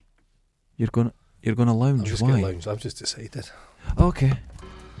You're gonna lounge. I'm just Why? going to lounge. I've just decided. Okay.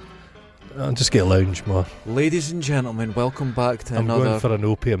 I'm just going to lounge more. Ladies and gentlemen, welcome back to I'm another. going for an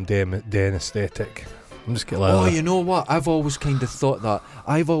opium den aesthetic. I'm just getting Oh, you know what? I've always kind of thought that.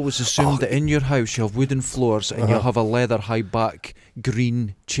 I've always assumed that in your house you have wooden floors and you have a leather high back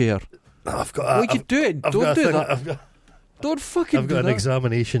green chair. I've got. What are you doing? Don't do that. Don't fucking I've do got that. an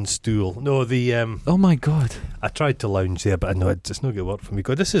examination stool. No, the Oh my god. I tried to lounge there, but I know it's not going to work for me.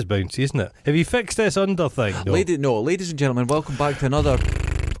 God, this is bouncy, isn't it? Have you fixed this under thing? No. Ladies and gentlemen, welcome back to another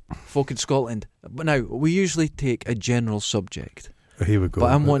Folk in Scotland. But now, we usually take a general subject. Oh, here we go.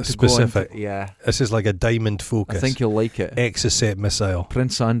 But I'm wanting to specific. go into, yeah. This is like a diamond focus. I think you'll like it. Exocet missile.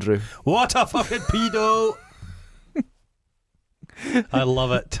 Prince Andrew. What a fucking pedo! I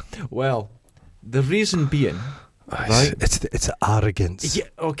love it. Well, the reason being, right? It's arrogance. Yeah,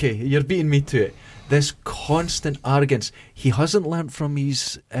 okay, you're beating me to it. This constant arrogance. He hasn't learnt from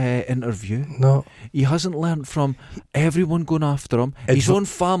his interview. No. He hasn't learnt from everyone going after him. His own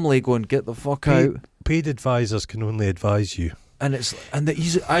family going, get the fuck out. Paid advisors can only advise you. And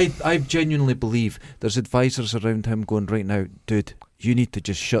I genuinely believe there's advisors around him going, right now, dude, you need to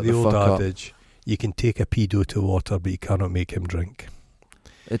just shut the fuck up. The old adage, you can take a pedo to water, but you cannot make him drink.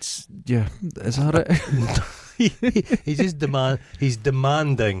 Is that it? He's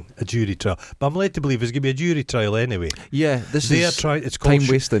demanding a jury trial, but I'm led to believe there's going to be a jury trial anyway. Yeah, It's called time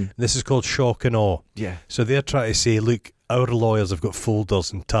wasting. This is called shock and awe. Yeah, So they're trying to say, look, our lawyers have got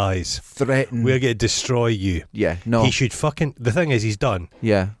folders and ties. threaten. We're going to destroy you. Yeah, no. He should the thing is, he's done.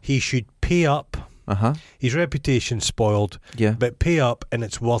 Yeah. He should pay up. His reputation's spoiled. Yeah. But pay up, and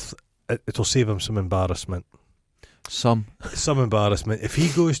it'll save him some embarrassment. Some embarrassment. If he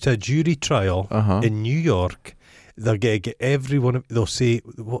goes to a jury trial in New York, they're going to get everyone. They'll say,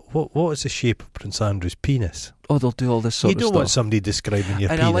 "What is the shape of Prince Andrew's penis?" Oh, they'll do all this sort of stuff. You don't want somebody describing your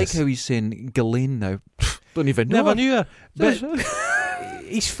penis. And I like how he's saying Ghislaine now. Don't even know. Never knew her. But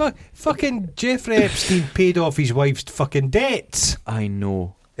he's fucking Jeffrey Epstein paid off his wife's fucking debts. I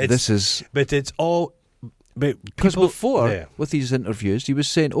know. But it's all. Because before, with these interviews, he was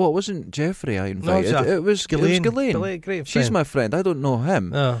saying, "Oh, it wasn't Jeffrey I invited. It was Ghislaine. Great She's friend. my friend. I don't know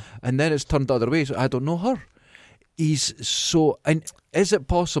him." Oh. And then it's turned the other way. So I don't know her. He's so. And is it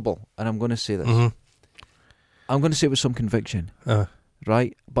possible? And I'm going to say this. I'm going to say it with some conviction,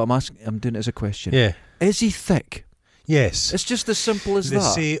 right? But I'm doing it as a question. Yeah. Is he thick? Yes. It's just as simple as they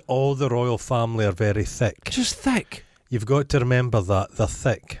that. They say all the royal family are very thick. Just thick. You've got to remember that they're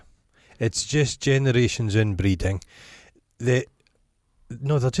thick. It's just generations inbreeding. They're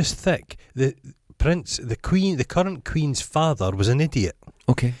just thick. The current queen's father was an idiot.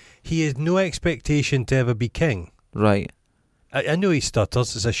 Okay. He had no expectation to ever be king. Right. I know he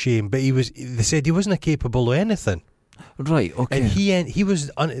stutters. It's a shame, but they said he wasn't capable of anything. Right. Okay. And he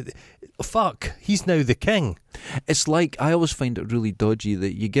was. Fuck. He's now the king. It's like, I always find it really dodgy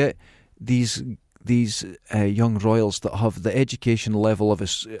that you get these young royals that have the education level of a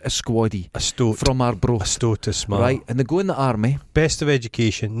squaddy, a stoat from Arbroath, a stoatus man, right? And they go in the army, best of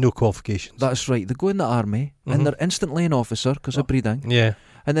education, no qualifications. That's right. They go in the army and they're instantly an officer because of breeding. Yeah.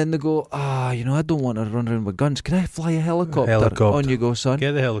 And then they go, I don't want to run around with guns. Can I fly a helicopter? On you go, son.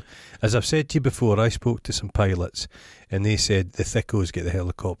 Get the hell. As I've said to you before, I spoke to some pilots and they said the thickos get the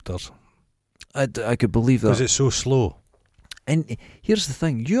helicopters. I could believe that because it's so slow. And here's the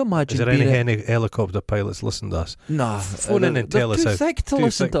thing: you imagine. Is there any helicopter pilots listen to us? Nah, phone in and tell us. Too thick to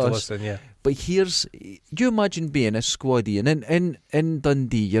listen to us. Yeah. But you imagine being a squaddy, and in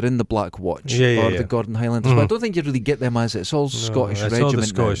Dundee, you're in the Black Watch or the Gordon Highlanders. But I don't think you really get them as it's all Scottish regiment. All the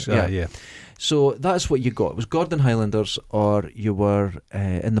Scottish, yeah. So that's what you got. It was Gordon Highlanders, or you were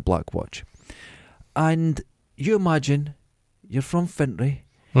in the Black Watch. And you imagine you're from Fintry,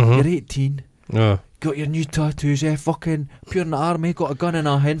 you're 18. Got your new tattoos, fucking pure in the army, got a gun in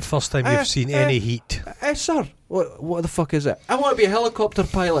a hand. First time you've seen any heat. Sir, what the fuck is it? I want to be a helicopter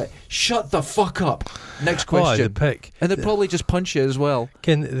pilot. Shut the fuck up. Next question. The pick. And they'd probably just punch you as well.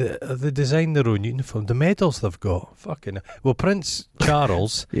 They design their own uniform. The medals they've got. Fucking. Well, Prince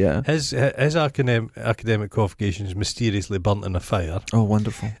Charles, his academic qualifications mysteriously burnt in a fire. Oh,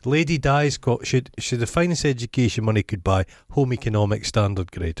 wonderful. Lady Di's should the finest education money could buy, home economics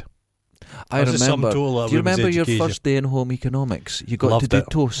standard grade. I remember. Do you remember your first day in home economics? You got to do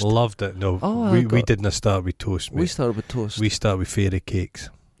toast. Loved it. No, we didn't start with toast, mate. We started with toast. We started with fairy cakes.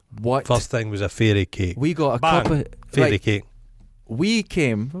 What? First thing was a fairy cake. We got a cup of fairy cake. We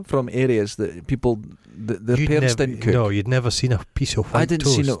came from areas that their parents didn't cook. No, you'd never seen a piece of white toast.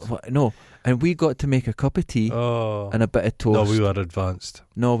 I didn't see no. And we got to make a cup of tea and a bit of toast. No, we were advanced.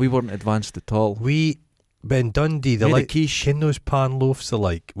 No, we weren't advanced at all. We But in Dundee, they're Made like a quiche. Ken those pan loaves are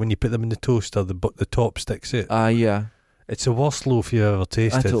like when you put them in the toaster, the top sticks out. Yeah. It's the worst loaf you ever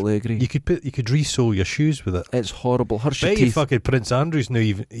tasted. I totally agree. You could re-sole your shoes with it. It's horrible. Hurts your Bet you teeth. fucking Prince Andrew's now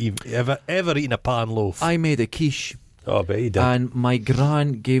you've ever eaten a pan loaf. I made a quiche. Oh, I bet you did. And my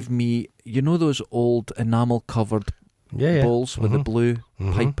gran gave me, you know, those old enamel covered bowls with the blue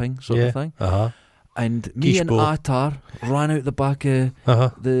piping sort of thing. And me Quiche and bowl. Attar ran out the back of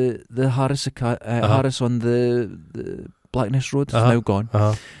the Harris on the Blackness Road. It's now gone.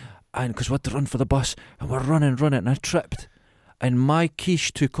 And because we had to run for the bus, and we're running, and I tripped, and my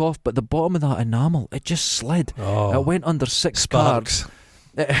quiche took off, but the bottom of that enamel, it just slid. It went under 6 Sparks. cars.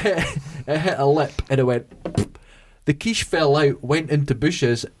 It hit a lip, and it went. The quiche fell out, went into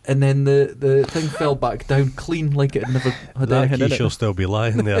bushes, and then the thing fell back down clean, like it never had That anything in quiche it. will still be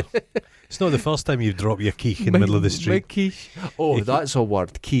lying there. It's not the first time you've dropped your quiche in the middle of the My street. quiche. Oh, that's a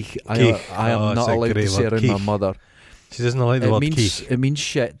word. Quiche. I it's am not a allowed to great say word. around my Quiche. mother. She doesn't like the word quiche. It means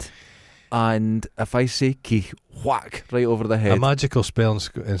shit. And if I say quiche, whack right over the head. A magical spell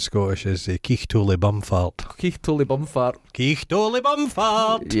in Scottish is quiche tole bumfart. Quiche totally bumfart. Quiche tole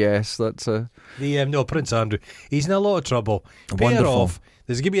bumfart. Yes, that's a No, Prince Andrew. He's in a lot of trouble. Pay her wonderful. off.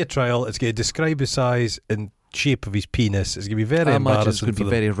 There's going to be a trial. It's going to describe the size and shape of his penis. It's going to be very I imagine it's embarrassing going to for be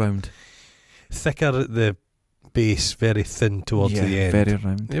them. very round. Thicker at the base, very thin towards the end. very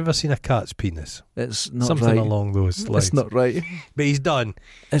round. You ever seen a cat's penis? It's not Something right. along those lines. It's not right. But he's done.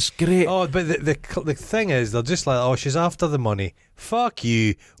 It's great. Oh, but the thing is, they're just like, oh, she's after the money. Fuck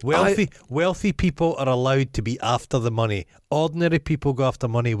you. Wealthy people are allowed to be after the money. Ordinary people go after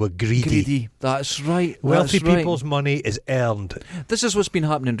money. We're greedy. That's right. Wealthy That's right. people's money is earned. This is what's been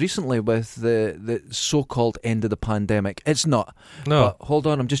happening recently with the so-called end of the pandemic. It's not. No. But hold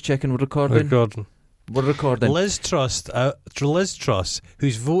on, I'm just checking we're recording. We're recording. Liz Truss,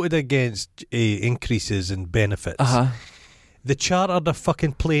 who's voted against increases in benefits, they chartered a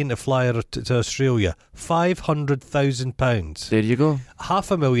fucking plane to fly her to Australia. £500,000. There you go.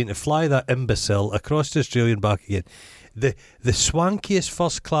 $500,000 to fly that imbecile across to Australia and back again. The swankiest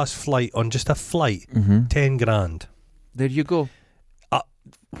first class flight on just a flight, 10 grand. There you go.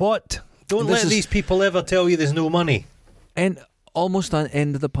 What? Don't let these people ever tell you there's no money. And almost at the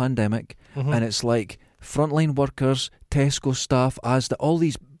end of the pandemic, and it's like frontline workers, Tesco staff, Asda, all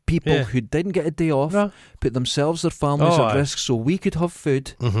these people who didn't get a day off, put themselves, their families at risk so we could have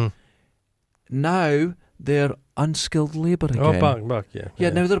food. Now they're unskilled labour again. Back, yeah.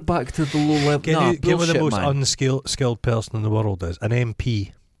 Now they're back to the low level. Get what the most unskilled person in the world is? An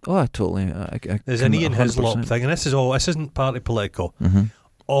MP. Oh, I totally. There's an Ian Hislop thing, and this isn't party political.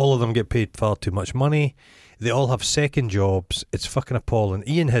 All of them get paid far too much money. They all have second jobs. It's fucking appalling.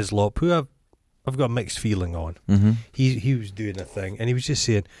 Ian Hislop, who I've got a mixed feeling on. He was doing a thing, and he was just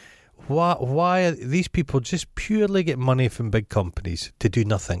saying, why are these people just purely get money from big companies to do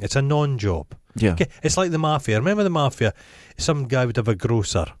nothing? It's a non-job. Yeah. Okay, it's like the mafia. Remember the mafia? Some guy would have a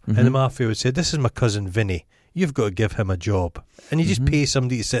grocer, and the mafia would say, "This is my cousin Vinny. You've got to give him a job," and you just pay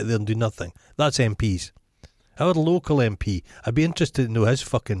somebody to sit there and do nothing. That's MPs. Our local MP, I'd be interested to know his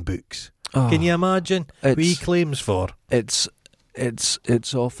fucking books. Can you imagine what he claims for? It's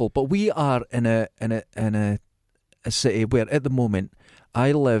awful. But we are in a city where at the moment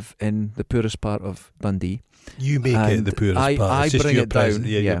I live in the poorest part of Dundee. You make it the poorest part. I it's just bring your it down.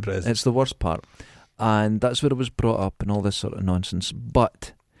 your presence. It's the worst part, and that's where it was brought up and all this sort of nonsense.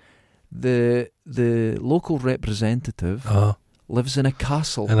 But the local representative lives in a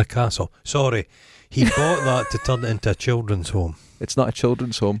castle. In a castle. Sorry, he bought that to turn it into a children's home. It's not a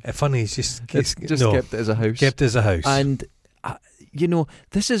children's home. Funny, he's just kept it as a house. Kept it as a house. And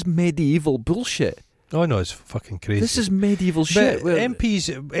this is medieval bullshit. Oh no, it's fucking crazy. This is medieval shit.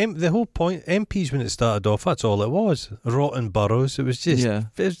 MPs, the whole point, MPs when it started off, that's all it was. Rotten boroughs. It was just,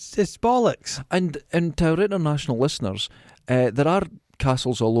 it's bollocks. And to our international listeners, there are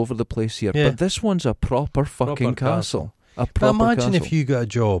castles all over the place here, but this one's a proper fucking castle. A proper imagine castle. if you got a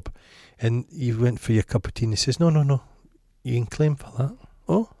job and you went for your cup of tea and he says, no, you can claim for that.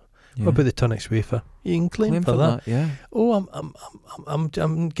 Oh, what about the Tunnocks wafer? You can claim for that. Yeah. Oh, I'm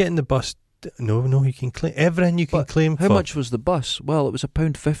getting the bus. No, you can claim everything. You can claim. How much was the bus? Well, it was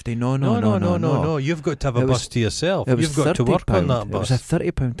 £1.50. No. You've got to have a bus to yourself. You've got to work on that bus. It was a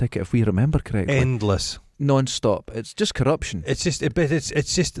 £30 ticket, if we remember correctly. Endless, non-stop. It's just corruption. It's just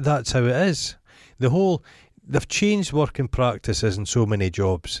that's how it is. They've changed working practices in so many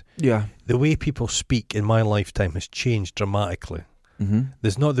jobs. Yeah, the way people speak in my lifetime has changed dramatically.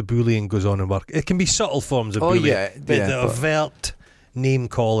 There's not the bullying goes on in work. It can be subtle forms of bullying, but the overt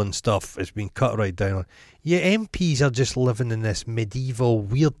name-calling stuff has been cut right down. Yeah, MPs are just living in this medieval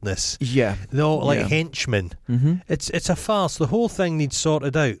weirdness. Yeah. They're all like henchmen. Mm-hmm. It's a farce. The whole thing needs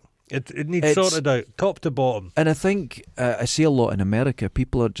sorted out. It needs sorted out, top to bottom. And I think I see a lot in America.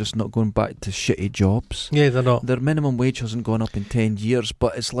 People are just not going back to shitty jobs. Yeah, they're not. Their minimum wage hasn't gone up in 10 years,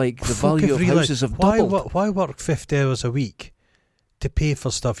 but it's like the value of houses have doubled. Why work 50 hours a week to pay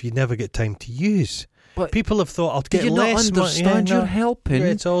for stuff you never get time to use? But people have thought, I'll get do you less not understand? money. You're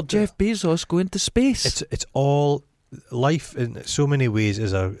helping all Jeff Bezos go into space. It's all life in so many ways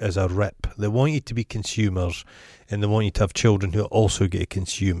is a rip. They want you to be consumers, and they want you to have children who also get to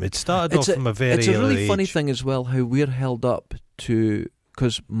consume. It started off from a very It's a really early funny age. thing as well how we're held up to,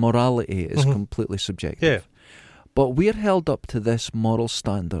 because morality is completely subjective. Yeah. But we're held up to this moral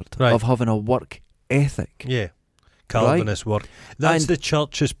standard Right. of having a work ethic. Yeah, Calvinist work. That's the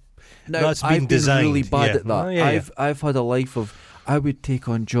church's. Now, That's been I've designed. been really bad at that. Oh, yeah, I've had a life of, I would take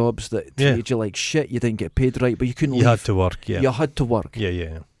on jobs that treated you like shit. You didn't get paid right, but you couldn't leave. You had to work. Yeah, you had to work.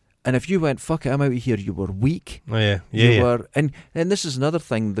 Yeah. And if you went, fuck it, I'm out of here, you were weak. Oh, yeah. You were, and this is another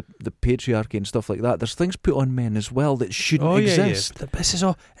thing, the patriarchy and stuff like that. There's things put on men as well that shouldn't exist. Yeah. This is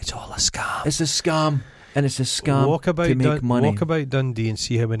all. It's all a scam. It's a scam, and it's a scam to make money. Walk about Dundee and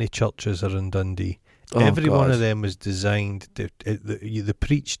see how many churches are in Dundee. Oh, Every God. one of them was designed to they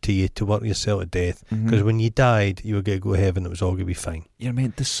preach to you to work yourself to death, because Mhm. when you died, you were going to go to heaven. It was all going to be fine. You're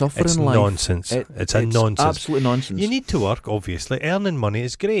meant to suffer It's in life. nonsense. It's nonsense. Absolute nonsense. You need to work, obviously. Earning money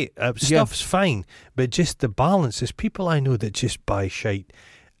is great. Stuff's fine, but just the balance. There's people I know that just buy shite.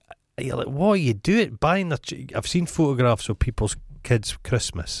 You're like, what you do it buying? I've seen photographs of people's kids'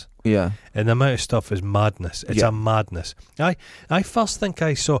 Christmas. Yeah. And the amount of stuff is madness. It's a madness. I first think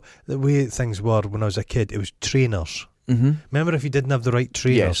I saw the way things were when I was a kid. It was trainers. Mm-hmm. Remember, if you didn't have the right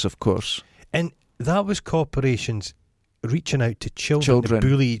trainers? Yes, of course. And that was corporations reaching out to children to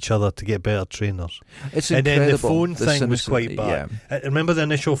bully each other to get better trainers. It's and incredible. then the phone thing was quite bad. Yeah. Remember the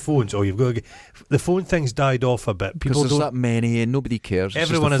initial phones? Oh, you've got to get... The phone thing's died off a bit. Because there's that many and nobody cares.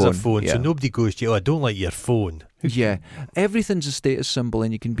 Everyone has a phone, so nobody goes to you, oh, I don't like your phone. Yeah. Everything's a status symbol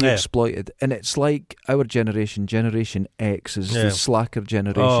and you can be exploited. And it's like our generation, Generation X, is the slacker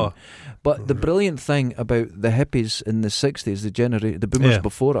generation. Oh. But the brilliant thing about the hippies in the 60s, the boomers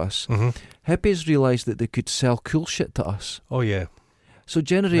before us, hippies realised that they could sell cool shit to us. Oh, yeah. So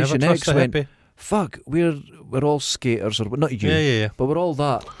Generation X went, fuck, we're all skaters, or not you, but we're all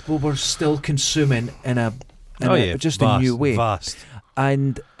that, but we're still consuming in a new way. Vast.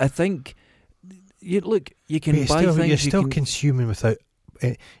 And I think, you can buy things. You're still consuming without.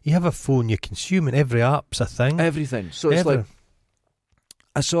 You have a phone, you're consuming. Every app's a thing. Everything. So it's like,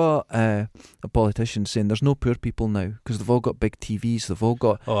 I saw a politician saying there's no poor people now because they've all got big TVs. They've all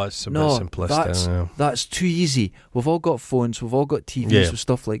got. Oh, it's a bit simplistic. That's too easy. We've all got phones. We've all got TVs with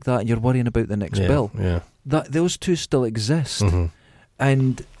stuff like that, and you're worrying about the next bill. Yeah. Those two still exist,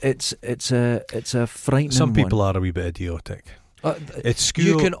 and it's a frightening. Some people are a wee bit idiotic. It's school.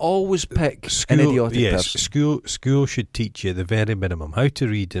 You can always pick an idiotic person. School should teach you the very minimum how to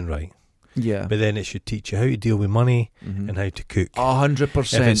read and write. Yeah, but then it should teach you how to deal with money and how to cook.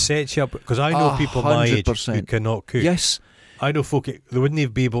 100%. If it sets you up, because I know people my age who cannot cook. Yes, I know folk. They wouldn't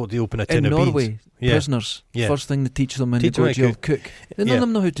even be able to open a tin of beans. In Norway, prisoners. First thing they teach them when they go to jail, cook. None of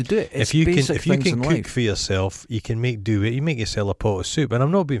them know how to do it. It's if you can cook life. for yourself, you can do it. You make yourself a pot of soup, and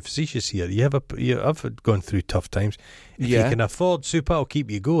I'm not being facetious here. I've gone through tough times. If you can afford soup, that'll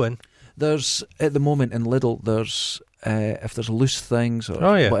keep you going. There's at the moment in Lidl, there's if there's loose things or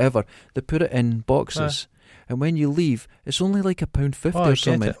whatever, they put it in boxes. And when you leave, it's only like £1.50 or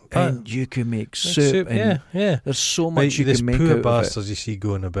something, and you can make soup. There's so much you can make out of it. These poor bastards you see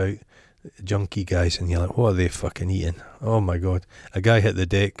going about, junkie guys, and you're like, what are they fucking eating? Oh my God! A guy hit the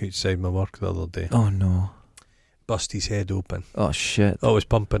deck outside my work the other day. Oh no! Bust his head open. Oh shit! Oh, it was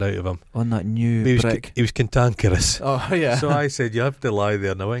pumping out of him on that new brick. He was cantankerous. Oh yeah. So I said, you have to lie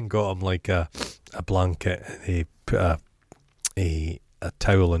there, and I went and got him like a blanket. He put a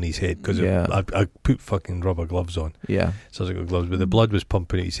towel on his head because I put fucking rubber gloves on. Yeah. So I got gloves, but the blood was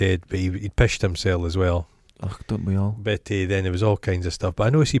pumping out his head. But he'd pissed himself as well. Oh, don't we all? But then there was all kinds of stuff. But I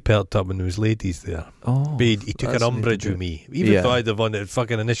noticed he perked up when there was ladies there. Oh. But he took an umbrage with me, even though I'd the one that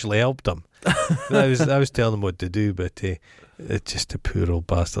fucking initially helped him. I was telling him what to do, but it's just a poor old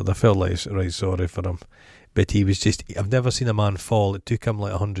bastard. I felt like right sorry for him. But he was just, I've never seen a man fall. It took him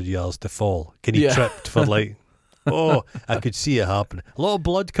like 100 yards to fall. He tripped for like, I could see it happen. A lot of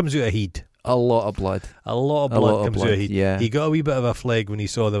blood comes out of head. A lot of blood. A lot of blood comes out of head. Yeah. He got a wee bit of a flag when he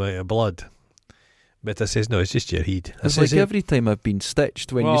saw the amount of blood. But I says, no, it's just your head. It's like every time I've been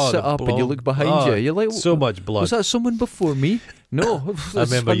stitched, when you sit up and you look behind you, you're like, so much blood. Was that someone before me? No. I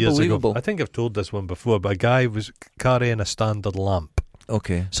remember years ago, I think I've told this one before, but a guy was carrying a standard lamp.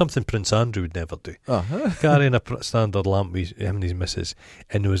 Okay. Something Prince Andrew would never do. Carrying a standard lamp with him and his missus,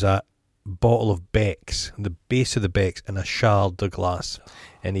 and there was a bottle of Beck's, the base of the Beck's, and a shard of glass.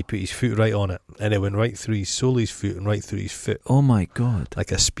 And he put his foot right on it, and it went right through his sole of his foot and right through his foot. Oh my God.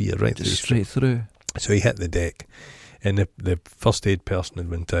 Like a spear, right through his foot. Straight through. So he hit the deck, and the first aid person had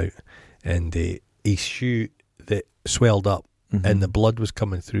went out, and his shoe that swelled up, and the blood was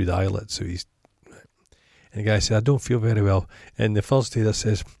coming through the eyelid. So and the guy said, I don't feel very well. And the first aider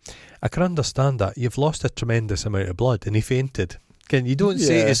says, I can understand that. You've lost a tremendous amount of blood. And he fainted. You don't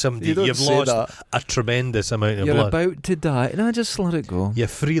say to somebody, you've lost a tremendous amount of blood. You're about to die. And I just let it go. You're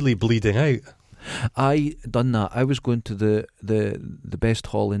freely bleeding out. I done that. I was going to the best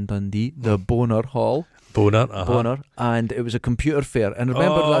hall in Dundee, the Bonar Hall. Bonar, and it was a computer fair. And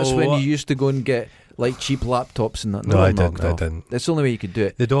remember, that's when you used to go and get like cheap laptops and that. No, I didn't. That's the only way you could do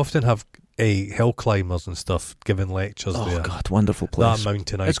it. They'd often have hill climbers and stuff giving lectures there. Oh God, wonderful place. That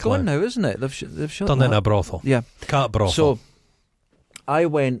mountain It's gone now, isn't it? They've shut Turned into a brothel. Yeah, cat brothel. So I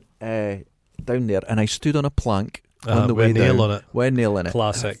went down there and I stood on a plank on the way nail down. on it. With a nail in it.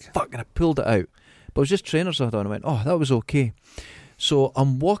 Classic. I pulled it out. But it was just trainers I had on. I went, oh, that was okay. So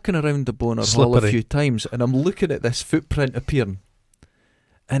I'm walking around the Bonar Hall a few times and I'm looking at this footprint appearing.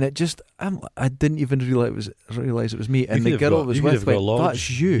 And it just, I didn't even realise it was me. And the girl was with me. That's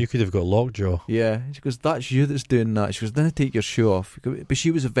you. You could have got lockjaw. Yeah. She goes, that's you that's doing that. She goes, then take your shoe off. But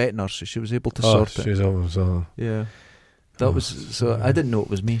she was a vet nurse, so she was able to sort it. She was always, yeah. That was, so I didn't know it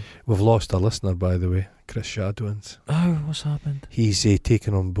was me. We've lost a listener, by the way, Chris Shadwins. Oh, what's happened? He's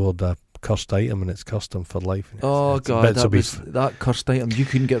taken on board a cursed item, and it's cursed him for life. God, that cursed item, you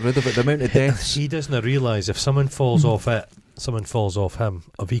couldn't get rid of it. The amount of deaths. He doesn't realise if someone falls off it, someone falls off him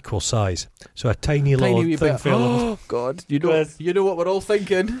of equal size. So a tiny little thing fell off. Oh God, you know what we're all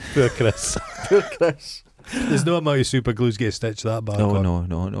thinking. Poor Chris. Poor Chris. There's no amount of super glues get stitched that bad.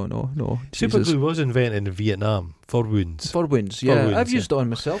 No. Super glue was invented in Vietnam for wounds. Yeah. I've used it on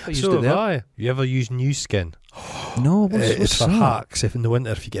myself. I used it there. You ever use New Skin? No, it's for hacks. If in the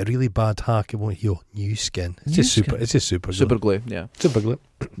winter, if you get a really bad hack, it won't heal. New Skin. It's just super glue. Super glue, yeah. Super glue.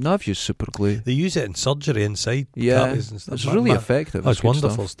 No, I've used super glue. They use it in surgery inside. Yeah, and stuff. It's really effective. It's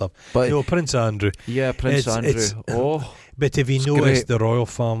wonderful stuff. But Prince Andrew. Yeah, Prince Andrew. But if you notice, the royal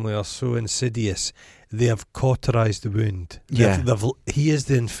family are so insidious. They have cauterized the wound. Yeah. He is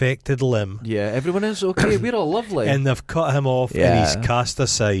the infected limb. Yeah, everyone is okay. We're all lovely. And they've cut him off and he's cast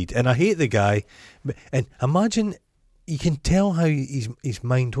aside. And I hate the guy. And imagine, you can tell how his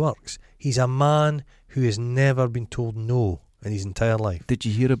mind works. He's a man who has never been told no in his entire life. Did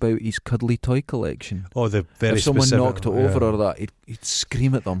you hear about his cuddly toy collection? Oh, the very if someone specific, knocked it over or that, he'd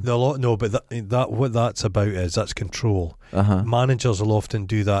scream at them. No, but what that's about is that's control. Managers will often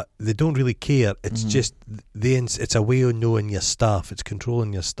do that. They don't really care. It's just it's a way of knowing your staff. It's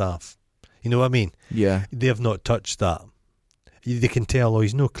controlling your staff. You know what I mean? Yeah. They have not touched that. They can tell,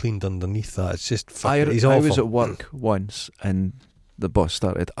 he's not cleaned underneath that. It's just he's I awful. was at work once and the boss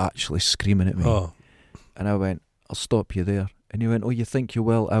started actually screaming at me. Oh. And I went, I'll stop you there. And he went, you think you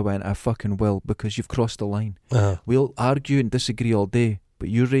will? I went, I fucking will, because you've crossed the line. We'll argue and disagree all day, but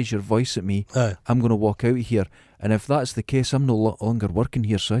you raise your voice at me, I'm going to walk out of here. And if that's the case, I'm no longer working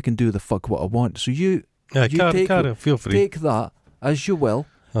here, so I can do the fuck what I want. So you feel free. Take that as you will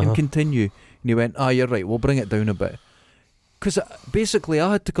and continue. And he went, you're right, we'll bring it down a bit. Because basically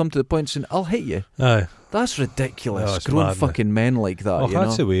I had to come to the point saying, I'll hit you. That's ridiculous. Grown fucking men like that.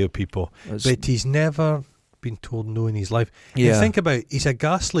 That's the way of people. But he's never been told no in his life. Yeah. Think about, he's a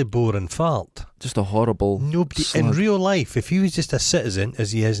ghastly, boring fart. Just a horrible Nobody slug. In real life, if he was just a citizen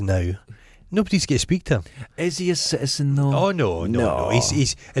as he is now, nobody's going to speak to him. Is he a citizen though? Oh no.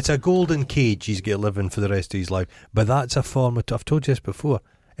 It's a golden cage he's going to live in for the rest of his life. But that's a form of, I've told you this before,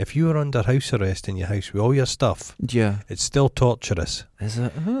 if you were under house arrest in your house with all your stuff, it's still torturous. Is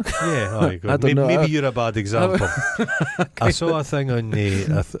it? Yeah, maybe you're a bad example. I saw a thing on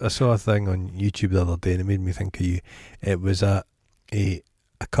YouTube the other day, and it made me think of you. It was a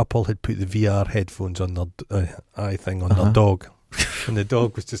couple had put the VR headphones on their their dog, and the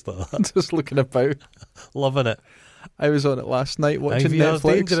dog was just like that, just looking about, loving it. I was on it last night watching VR's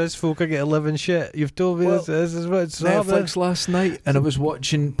Netflix. Dangerous, folk are getting living shit. You've told me this is what's Netflix happening. Last night, and I was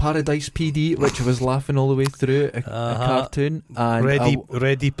watching Paradise PD, which I was laughing all the way through, a cartoon. And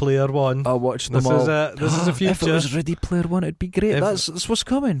Ready Player One. I watched them all. This is a future. If it was Ready Player One, it'd be great. This was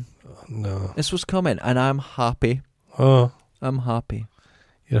coming. No. This was coming, and I'm happy. Oh. I'm happy.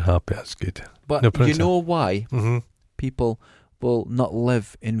 You're happy, that's good. But you know why people will not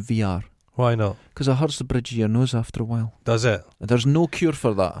live in VR? Why not? Because it hurts the bridge of your nose after a while. Does it? There's no cure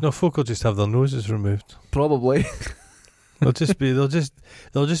for that. No, folk will just have their noses removed. Probably. they'll just be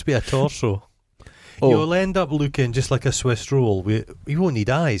a torso. Oh. You'll end up looking just like a Swiss roll. You won't need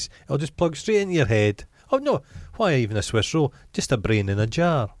eyes. It'll just plug straight into your head. Oh no, why even a Swiss roll? Just a brain in a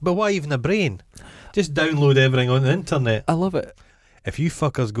jar. But why even a brain? Just download everything on the internet. I love it. If you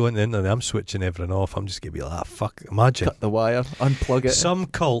fuckers go into the internet, I'm switching everything off. I'm just going to be like, fuck, imagine. Cut the wire, unplug it. Some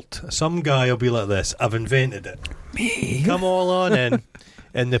cult, some guy will be like this. I've invented it. Me? Come all on in.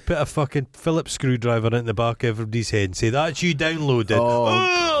 And they put a fucking Phillips screwdriver in the back of everybody's head and say, that's you downloaded.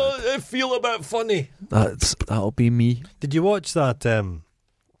 Oh, I feel a bit funny. That'll be me. Did you watch that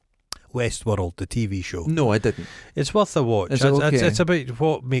Westworld, the TV show? No, I didn't. It's worth a watch. Is it okay? It's about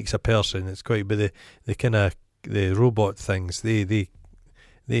what makes a person. It's quite about the kind of the robot things. They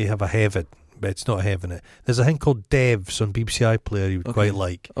have a heaven, but it's not heaven. There's a thing called Devs on BBC iPlayer you would quite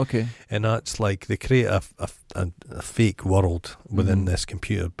like. Okay. And that's like they create a fake world within this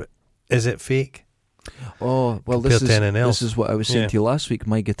computer. But is it fake? Oh, well, this is what I was saying to you last week.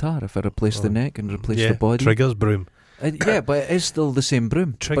 My guitar, if I replace the neck and replace the body. Trigger's broom. Yeah, but it is still the same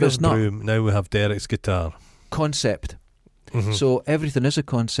broom. Trigger's but it's broom. Now we have Derek's guitar. Concept. So everything is a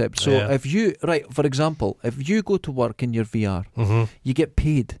concept. So if you, for example, if you go to work in your VR, you get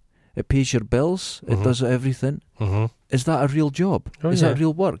paid. It pays your bills. It does everything. Is that a real job? Is that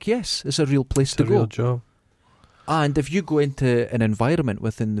real work? Yes, it's a real place to go. It's a real job. And if you go into an environment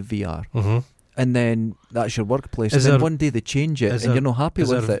within the VR, and then that's your workplace, and then one day they change it, and you're not happy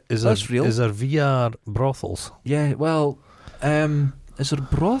with it, that's real. Is there VR brothels? Yeah, well, is there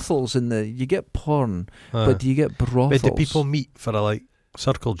brothels in the... You get porn, but do you get brothels? But do people meet for a,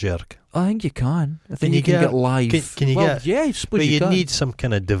 circle jerk? I think you can. I think you can get live. Can you get... Yeah, I suppose but you can. But you need some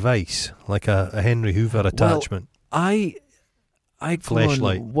kind of device, like a Henry Hoover attachment. Well, I go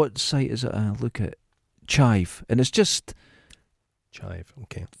on... What site is it I look at? Chive. And it's just... Chive,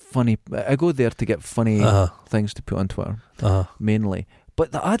 okay. Funny. I go there to get funny things to put on Twitter, mainly.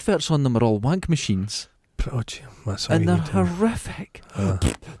 But the adverts on them are all wank machines. And they're horrific.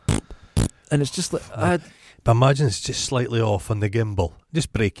 And it's just like... But imagine it's just slightly off on the gimbal.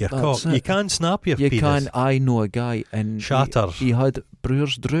 Just break your cock. You can snap your penis. You can. I know a guy and he had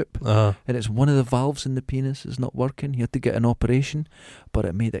Brewer's droop, and it's one of the valves in the penis is not working. He had to get an operation, but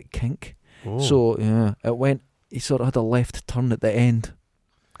it made it kink. So it went... He sort of had a left turn at the end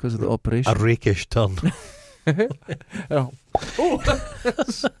because of the operation. A rakish turn.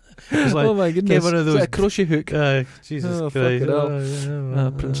 It's like, oh my goodness! One of those, a crochet hook. Jesus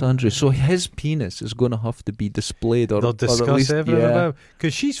Christ! Prince Andrew. So his penis is going to have to be displayed, or they'll discuss everything about,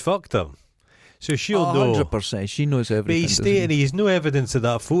 because she's fucked him. So she'll know 100%. She knows everything. But he's stating he's no evidence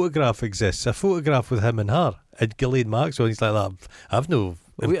that photograph exists. A photograph with him and her at Ghislaine Maxwell. He's like that. I've no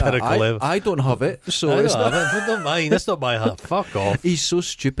empirical evidence. I don't have it, so it's not mine. That's not my hat. Fuck off. He's so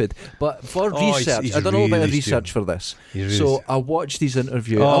stupid. But for research, I don't know about research for this. So I watched his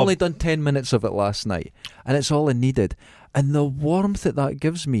interview. I only done 10 minutes of it last night, and it's all I needed. And the warmth that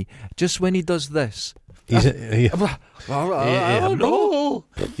gives me, just when he does this. I don't know.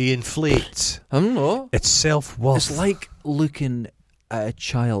 He inflates. I don't know. It's self-worth. It's like looking at a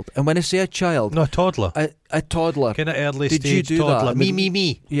child. And when I say a child... No, a toddler. A toddler. Kind of early did stage you do toddler. That?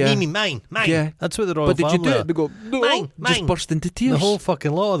 Me. Yeah. Me, mine. Yeah. That's what the Royal Family But did you do it? They go, no. Mine. Just burst into tears. The whole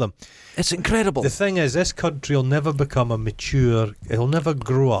fucking lot of them. It's incredible. The thing is, this country will never become a mature... It'll never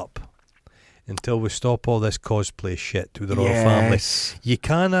grow up until we stop all this cosplay shit with the Royal Family. You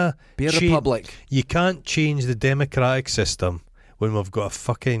can't... Be a republic. You can't change the democratic system when we've got a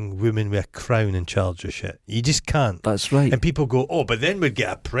fucking woman with a crown in charge of shit. You just can't. That's right. And people go, oh, but then we'd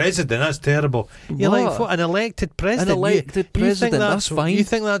get a president. That's terrible. You're like, what? An elected president? An elected president, that's fine. You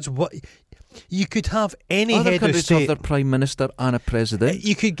think that's what... You could have any Other head of countries state... have their prime minister and a president.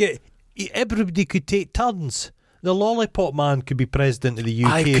 You could get... Everybody could take turns. The lollipop man could be president of the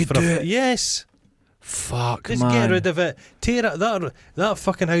UK. I could do it. Yes. Fuck, Just man. get rid of it. Tear it. That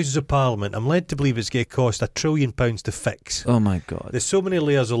fucking Houses of Parliament, I'm led to believe it's going to cost £1 trillion to fix. Oh my God. There's so many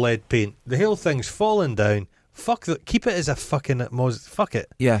layers of lead paint. The whole thing's falling down. Fuck that. Keep it as a fucking... Fuck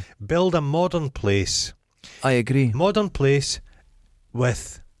it. Yeah. Build a modern place. I agree. Modern place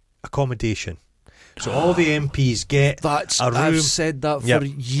with accommodation. So all the MPs get a room. I've said that for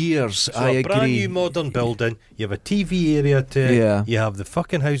years. So I agree. Brand new modern building. You have a TV area to it. Yeah. You have the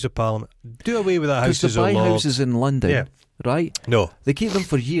fucking House of Parliament. Do away with that Houses of Lords. Because the buy houses in London, right? No. They keep them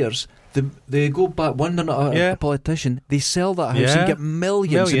for years. They go back, when they're not a politician, they sell that house and get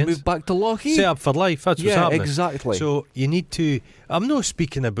millions and move back to Lochee. Set up for life, that's what's happening. Yeah, exactly. So you need to, I'm not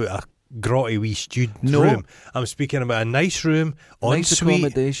speaking about a grotty wee student room. I'm speaking about a nice room, nice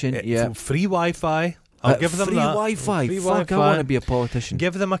accommodation, free Wi-Fi. I'll give them free that. Wi-Fi. Free Fuck, Wi-Fi. I want to be a politician.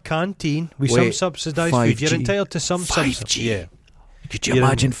 Give them a canteen with some subsidised food. You're entitled to some 5G. Yeah. Could you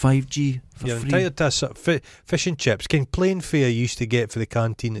imagine 5G for you're free? entitled to fish and chips. Plain fare you used to get for the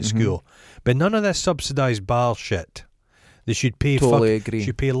canteen at school. But none of this subsidised bar shit. They should pay agree.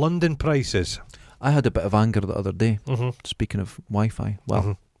 Should pay London prices. I had a bit of anger the other day. Speaking of Wi-Fi,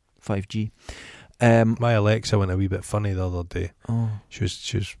 5G. My Alexa went a wee bit funny the other day. Oh, she was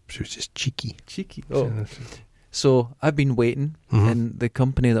just cheeky. Oh. So I've been waiting, and the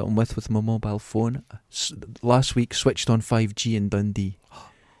company that I'm with my mobile phone last week switched on 5G in Dundee.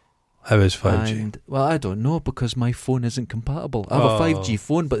 How is 5G? And, well, I don't know, because my phone isn't compatible. I have a 5G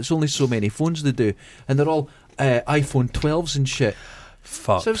phone, but it's only so many phones they do, and they're all iPhone 12s and shit.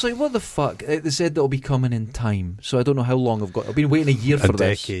 Fuck. So I was like, what the fuck? They said that'll be coming in time, so I don't know how long I've got. I've been waiting a year for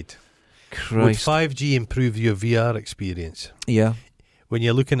this. A decade. Christ. Would 5G improve your VR experience? Yeah. When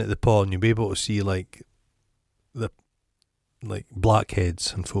you're looking at the porn, you'll be able to see like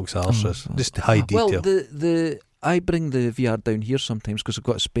blackheads and folks' arses. Just high detail. Well, I bring the VR down here sometimes because I've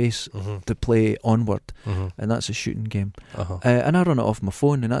got space to play Onward, and that's a shooting game. And I run it off my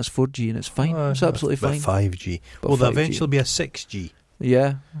phone, and that's 4G, and it's fine. It's absolutely fine. 5G. Will there eventually be a 6G?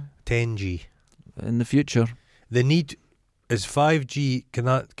 Yeah. 10G. In the future. The need is 5G.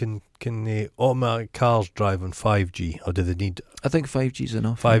 Can the automatic cars drive on 5G, or do they need? I think 5G's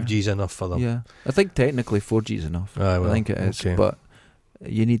enough. 5G's enough for them. Yeah, I think technically 4G's enough. I think it is, but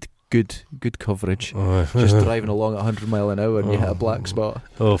you need good coverage. Just driving along at 100 mile an hour and you hit a black spot.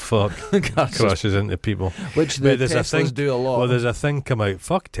 Oh fuck! Crashes into people. Which the Teslas do a lot. Well, there's a thing come out.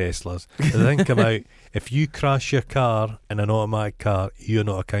 Fuck Teslas. There's a thing come out. If you crash your car in an automatic car, you're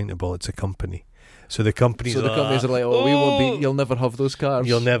not accountable. It's a company. So the companies are like, we won't be. You'll never have those cars.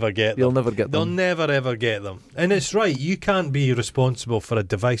 You'll never get them. You'll never get them. They'll never ever get them. And it's right. You can't be responsible for a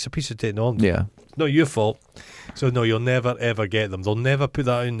device, a piece of technology. Yeah. Not your fault. So no, you'll never ever get them. They'll never put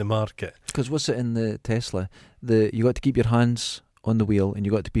that in the market. Because what's it in the Tesla? You got to keep your hands on the wheel, and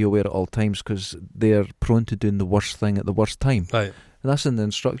you got to be aware at all times, because they're prone to doing the worst thing at the worst time. Right. And that's in the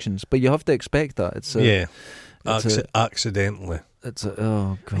instructions. But you have to expect that. Accidentally.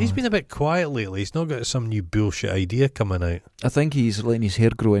 Oh god. He's been a bit quiet lately. He's not got some new bullshit idea coming out. I think he's letting his hair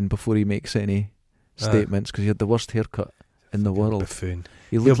grow in before he makes any statements, because he had the worst haircut in the world. Buffoon.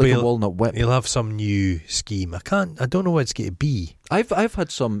 He looks like a walnut whip. He'll have some new scheme. I don't know what it's going to be. I've had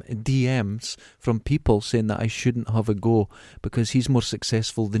some DMs from people saying that I shouldn't have a go because he's more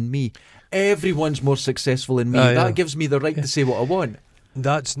successful than me. Everyone's more successful than me. That gives me the right to say what I want.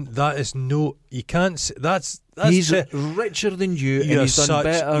 You can't. That's he's richer than you, and he's done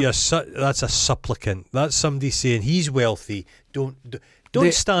better. That's a supplicant. That's somebody saying he's wealthy. Don't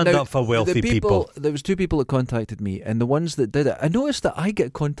stand up for wealthy people. There was 2 people that contacted me, and the ones that did it, I noticed that I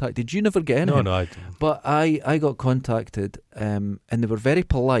get contacted. You never get anything. No, I didn't. But I got contacted, and they were very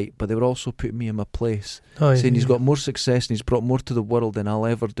polite, but they were also putting me in my place, saying he's got more success and he's brought more to the world than I'll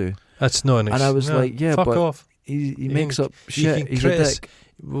ever do. That's not an excuse. And I was like, fuck but off. He makes up shit. He's a dick.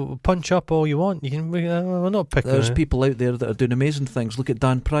 Punch up all you want. You can. We're not picking. There's people out there that are doing amazing things. Look at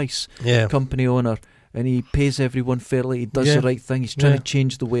Dan Price, company owner, and he pays everyone fairly. He does the right thing. He's trying to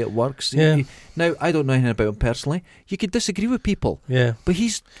change the way it works. Now, I don't know anything about him personally. You could disagree with people, but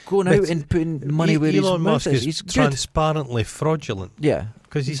he's going out and putting money where his mouth is. He's transparently fraudulent. Yeah,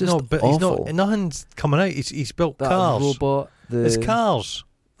 because he's not. Nothing's coming out. He's built that cars. Robot. It's cars.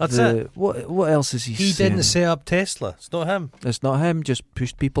 That's it. What else is he saying? He didn't set up Tesla. It's not him. It's not him. Just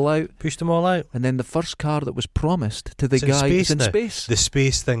pushed people out. Pushed them all out. And then the first car that was promised to the guy is in space. The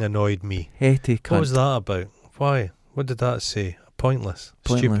space thing annoyed me. Hetty cunt. What was that about? Why? What did that say? Pointless.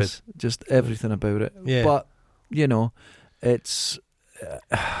 Stupid. Just everything about it. Yeah. But, it's...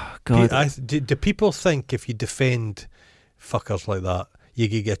 God. Do people think if you defend fuckers like that, you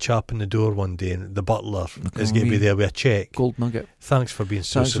could get a chap in the door one day and the butler is going to be there with a cheque? Gold nugget. Thanks for being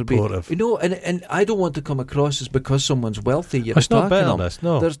so supportive. And I don't want to come across as because someone's wealthy you're it's not attacking better him.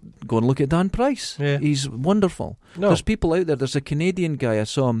 No. Go and look at Dan Price. Yeah. He's wonderful. No. There's people out there. There's a Canadian guy, I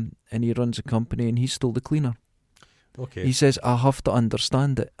saw him, and he runs a company, and he's still the cleaner. Okay. He says, I have to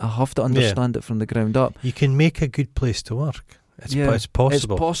understand it. I have to understand it from the ground up. You can make a good place to work. It's possible. It's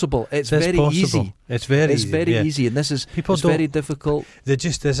possible. It's very easy. It's very easy, and this is very difficult. There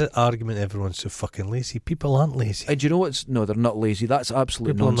just is an argument everyone's so fucking lazy. People aren't lazy. And do you know what's... No, they're not lazy. That's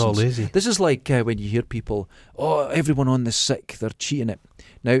absolute nonsense. People are not lazy. This is like when you hear people, everyone on the sick, they're cheating it.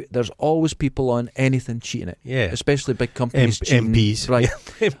 Now, there's always people on anything cheating it. Yeah. Especially big companies cheating. MPs. Right.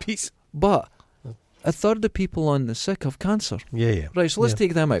 MPs. But a third of people on the sick have cancer. Yeah. Right, so let's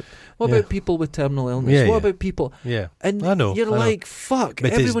take them out. What about people with terminal illness? What about people... Yeah. And I know. Like, fuck,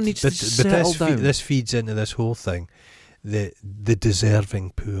 but everyone needs to settle down. This feeds into this whole thing. The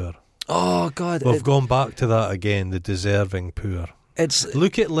deserving poor. Oh, God. We've gone back to that again, the deserving poor.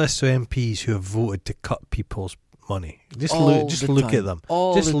 Look at lists of MPs who have voted to cut people's money. Just look at them.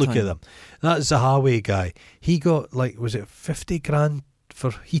 Just look at them. That Zahawi guy, he got, was it 50 grand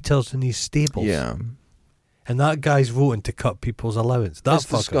for heaters in his stables? Yeah. And that guy's voting to cut people's allowance. That's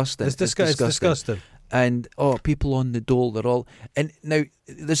disgusting. It's disgusting. And people on the dole, they're all... And now,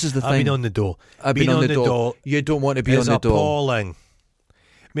 this is the thing. I've been on the dole. I've been on the dole. You don't want to be on the dole. It's appalling.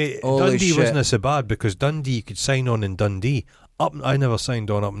 Mate, Dundee wasn't so bad because Dundee, you could sign on in Dundee. I never signed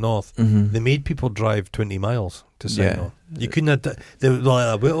on up north. Mm-hmm. They made people drive 20 miles to sign on. You couldn't have... They were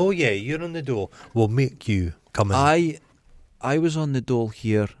like, oh yeah, you're on the dole. We'll make you come in. I was on the dole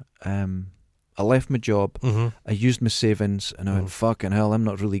here. I left my job. Mm-hmm. I used my savings, and I went, fucking hell, I'm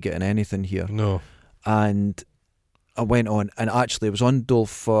not really getting anything here. No. And I went on, and actually I was on dole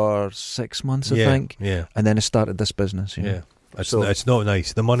for 6 months, I think. Yeah. And then I started this business. You know? It's not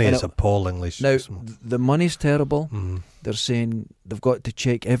nice. The money is appallingly now, the money's terrible. Mm-hmm. They're saying they've got to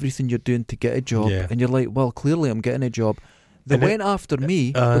check everything you're doing to get a job. Yeah. And you're like, well, clearly I'm getting a job. They went after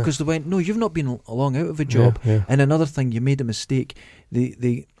me because they went, no, you've not been long out of a job. Yeah. And another thing, you made a mistake.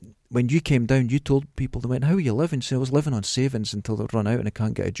 They when you came down, you told people, they went, how are you living? So I was living on savings until they run out and I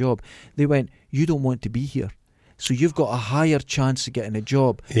can't get a job. They went, you don't want to be here. So you've got a higher chance of getting a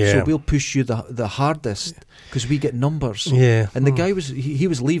job. Yeah. So we'll push you the hardest because we get numbers. Yeah. And the guy he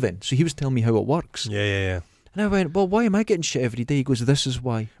was leaving, so he was telling me how it works. Yeah. And I went, well, why am I getting shit every day? He goes, this is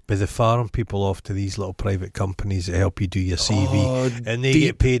why. But they farm people off to these little private companies that help you do your CV. And they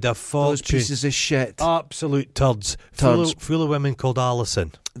get paid a fortune. Those pieces of shit. Absolute turds. Full of women called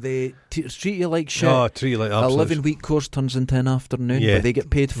Alison. They treat you like shit. Oh, treat you like absolute. 11-week course turns into an afternoon, but they get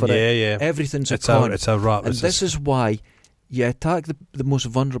paid for it. Yeah. Everything's a con. It's a rat. And this is why you attack the most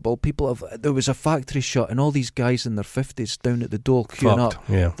vulnerable people. There was a factory shut, and all these guys in their 50s down at the dole queuing up.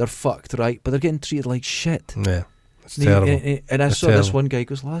 Yeah. They're fucked, right? But they're getting treated like shit. Yeah, it's terrible. And I saw this one guy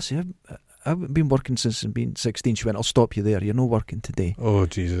goes, Lassie, I've been working since I've been 16. She went, I'll stop you there. You're not working today. Oh,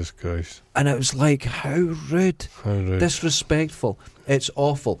 Jesus Christ. And it was like, how rude. Disrespectful. It's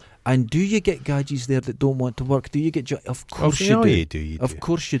awful. And do you get gadgets there that don't want to work? Do you get... Of course you do. You do. Of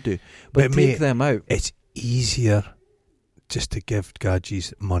course you do. But take mate, them out. It's easier just to give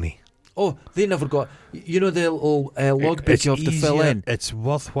gadgets money. Oh, they never got... You know the little logbook you have to fill in? It's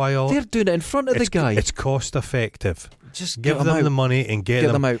worthwhile. They're doing it in front of the guy. It's cost effective. Just give them the money and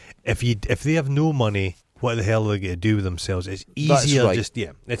get them out. If they have no money, what the hell are they going to do with themselves? It's easier. That's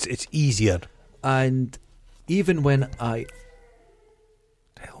right. It's easier. And even when I...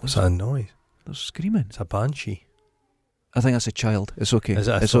 What's that noise? They're screaming. It's a banshee. I think that's a child. It's okay. It's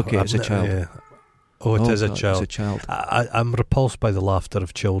okay. It's a child. Yeah. Oh, it is a child. It's a child. I'm repulsed by the laughter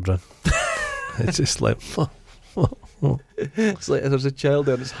of children. It's just like... It's like there's a child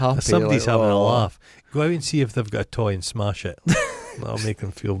there and it's happy. Somebody's having a laugh. Go out and see if they've got a toy and smash it. That'll make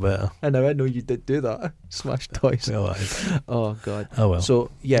them feel better. I know you did do that. Smash toys. Oh God. Oh well. So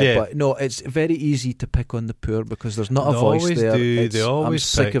but no, it's very easy to pick on the poor because there's not a voice there. They always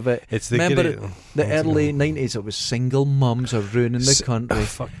I'm sick of it. Remember the early 90s? It was single mums are ruining the country.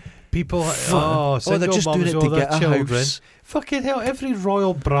 Fuck. People, they're just doing it to get a children. house. Fucking hell! Every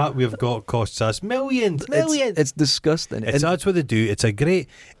royal brat we've got costs us millions. It's disgusting. That's what they do. It's a great.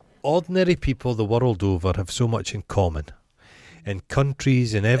 Ordinary people the world over have so much in common. And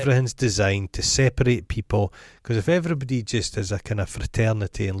countries and everything's designed to separate people, because if everybody just has a kind of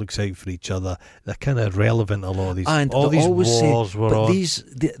fraternity and looks out for each other, they're kind of relevant. A lot of these, and all these wars were on.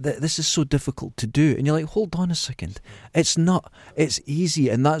 This is so difficult to do, and you're like, hold on a second, it's not. It's easy,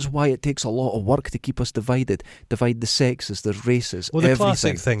 and that's why it takes a lot of work to keep us divided. Divide the sexes, the races, well, the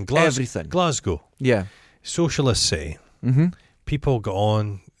classic thing, everything. Glasgow, socialist city. Mm-hmm. People got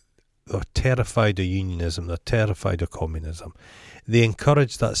on. They're terrified of unionism. They're terrified of communism. They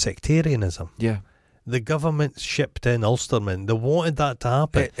encouraged that sectarianism. Yeah. The government shipped in Ulstermen. They wanted that to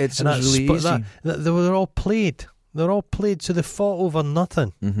happen. It's really easy. They were all played. They're all played, so they fought over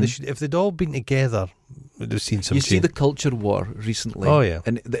nothing. Mm-hmm. If they'd all been together, we'd have seen some change. You see the culture war recently. Oh, yeah.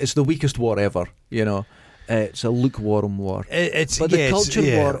 And it's the weakest war ever, you know. it's a lukewarm war. But the culture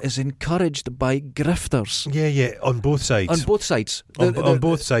war is encouraged by grifters. Yeah, on both sides. On both sides. On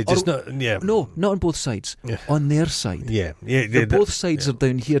both sides. It's not. Yeah. No, not on both sides. Yeah. On their side. Yeah. Both sides are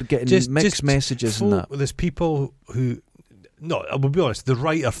down here getting mixed messages and that. There's people who. No, I will be honest. The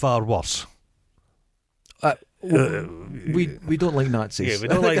right are far worse. We don't like Nazis. Yeah, we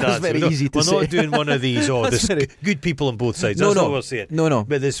don't like Nazis. Very easy to say. We're not doing one of these. Oh, there's good people on both sides. That's what we're saying. No.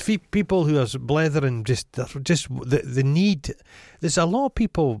 But there's people who are blethering. Just the need. There's a lot of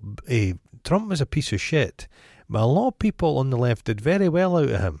people. Trump was a piece of shit, but a lot of people on the left did very well out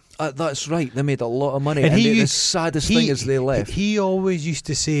of him. That's right. They made a lot of money. And the saddest thing is they left. He always used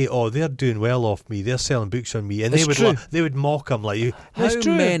to say, "Oh, they're doing well off me. They're selling books on me," and they would mock him like you.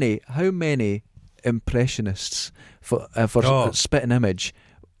 How many impressionists for Spitting Image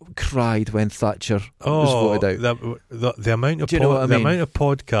cried when Thatcher was voted out? The amount of amount of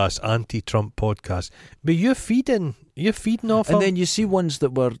podcasts, anti-Trump podcasts, but you're feeding off and him. Then you see ones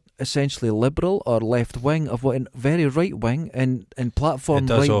that were essentially liberal or left wing of what very right wing and platform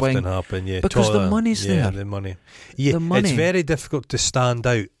right wing. It does often happen, yeah, because the money's there. The money. Yeah, it's very difficult to stand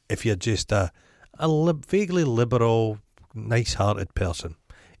out if you're just a vaguely liberal, nice-hearted person.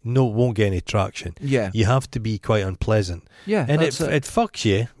 No, won't get any traction. Yeah, you have to be quite unpleasant. Yeah, and it fucks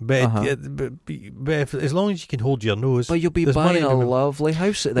you. But, but as long as you can hold your nose, but you'll be buying a lovely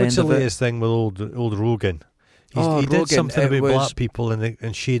house at the end of it. What's the latest thing with old Rogan? He did something about black people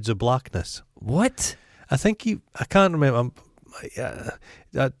and shades of blackness. What? I think I can't remember.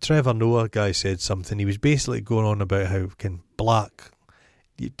 That Trevor Noah guy said something. He was basically going on about how to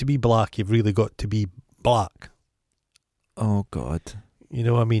be black, you've really got to be black. Oh God. You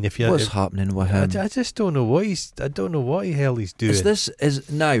know what I mean? What's happening with him? I just don't know what I don't know what the hell he's doing. This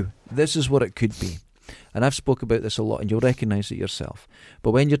is what it could be. And I've spoke about this a lot, and you'll recognise it yourself.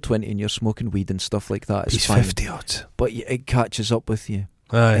 But when you're 20 and you're smoking weed and stuff like that, it's fine. 50 odds. But it catches up with you.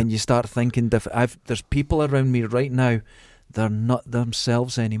 Aye. And you start thinking different. There's people around me right now, they're not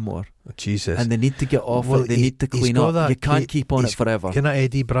themselves anymore. Oh, Jesus. And they need to get off it. They need to clean up. You can't keep on it forever. Can that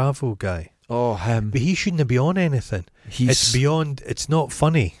Eddie Bravo guy? Oh, him. But he shouldn't be on anything. It's not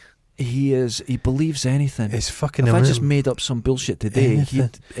funny. He believes anything. It's fucking If I just made up some bullshit today,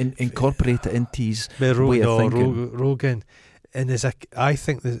 he'd incorporate it into his way of thinking. Rogan. And I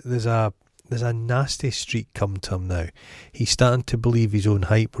think there's a nasty streak come to him now. He's starting to believe his own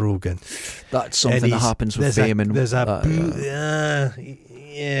hype, Rogan. That's something that happens with fame. You've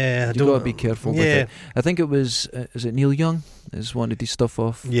got to be careful with it. I think it was, is it Neil Young is one of these stuff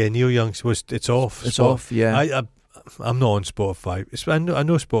off? Yeah, Neil Young's it's off. It's off, yeah. I'm not on Spotify. I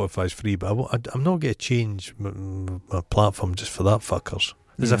know Spotify's free, but I'm not going to change my platform just for that fuckers.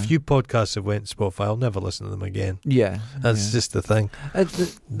 There's a few podcasts that went to Spotify. I'll never listen to them again. Yeah, that's just the thing.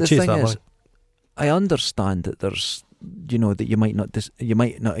 The thing is, I understand that there's, that you might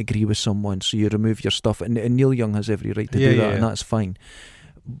not agree with someone, so you remove your stuff, and Neil Young has every right to do that, and that's fine.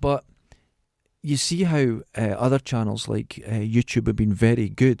 But you see how other channels like YouTube have been very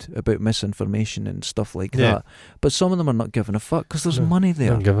good about misinformation and stuff like that, but some of them are not giving a fuck because there's money there.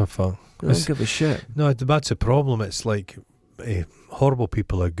 They don't give a fuck. They don't give a shit. No, that's a problem. It's like horrible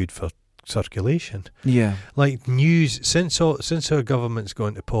people are good for circulation. Yeah, like news. Since our government's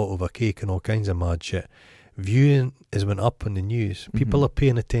gone to pot over cake and all kinds of mad shit, viewing has went up on the news. People are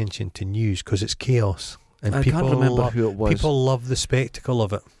paying attention to news because it's chaos, and I can't remember who it was. People love the spectacle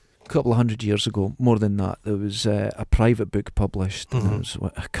of it. A couple of 100 years ago, more than that, there was a private book published. And it was,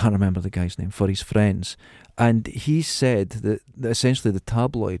 I can't remember the guy's name, for his friends, and he said that essentially the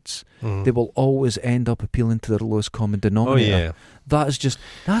tabloids, they will always end up appealing to their lowest common denominator.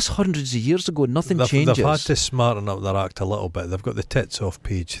 That's hundreds of years ago. Nothing changes. They've had to smarten up their act a little bit. They've got the tits off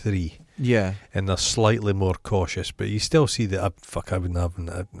page 3. Yeah, and they're slightly more cautious, but you still see that. I've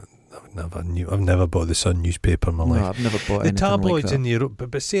never bought the Sun newspaper in my life. I've never bought the tabloids like in Europe.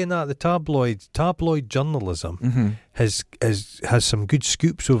 But saying that, the tabloid journalism has some good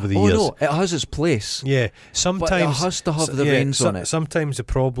scoops over the years. Oh no, it has its place. Yeah, sometimes but it has to have the reins on it. Sometimes the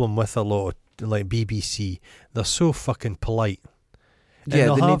problem with a lot of, like BBC, they're so fucking polite. And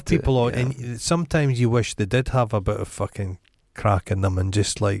they'll have people on, and sometimes you wish they did have a bit of fucking crack in them and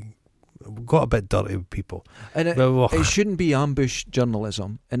just like got a bit dirty with people. And it shouldn't be ambush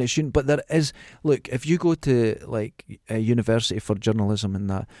journalism, and it shouldn't. But there is, look, if you go to like a university for journalism and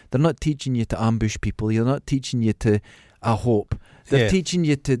that, they're not teaching you to ambush people. They're not teaching you to a hope. They're teaching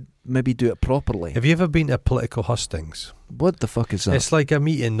you to maybe do it properly. Have you ever been to political hustings? What the fuck is that? It's like a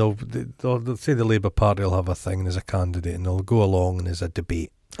meeting. They'll say the Labour Party will have a thing, and there's a candidate, and they'll go along and there's a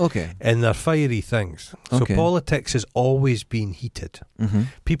debate. Okay. And they're fiery things. So politics has always been heated.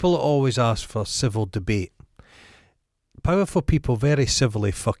 People always ask for civil debate. powerful people very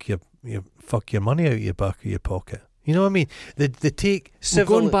civilly fuck your money out of your back of your pocket. You know what I mean? They take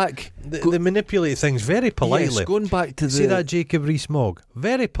civil. Going back, they manipulate things very politely. Yes, going back to see that Jacob Rees-Mogg,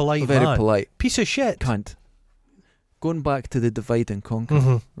 very polite, very polite piece of shit. Cunt. Going back to the divide and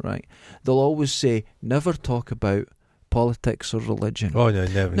conquer, right? They'll always say, never talk about politics or religion. Oh no,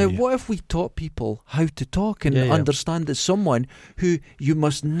 never. Now, what if we taught people how to talk and understand that someone who you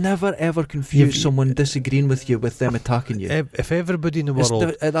must never ever confuse someone disagreeing with you with them attacking you? If everybody in the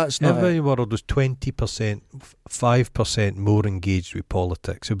world, everybody in the world was 20%, 5% more engaged with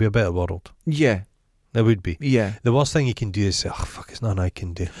politics, it would be a better world. Yeah. It would be. Yeah. The worst thing you can do is say, "Oh fuck, it's nothing I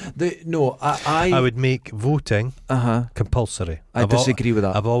can do." I would make voting compulsory. I disagree with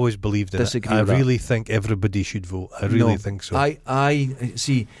that. I've always believed in it. I really think everybody should vote. I really think so. I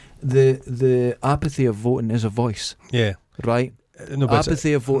see the apathy of voting is a voice. Yeah. Right. No, but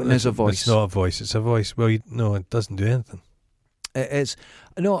apathy of voting is a voice. It's not a voice. It's a voice. Well, no, it doesn't do anything. It's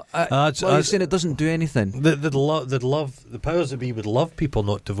no. You're saying it doesn't do anything. They'd love the powers that be would love people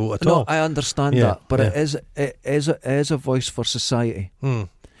not to vote at all. No, I understand that, but it is a voice for society,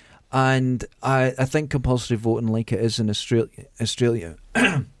 and I think compulsory voting, like it is in Australia,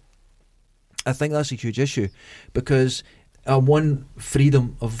 I think that's a huge issue because one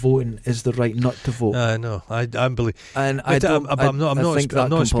freedom of voting is the right not to vote. I know. I believe, and I'm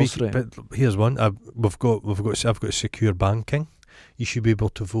not speaking. But here's one. I've got secure banking. You should be able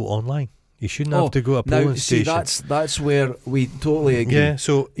to vote online. You shouldn't have to go to a polling station. That's where we totally agree. Yeah,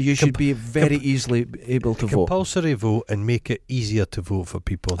 so you should be very easily able to vote. Compulsory vote and make it easier to vote for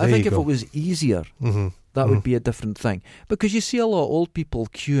people. I think if it was easier, that would be a different thing. Because you see a lot of old people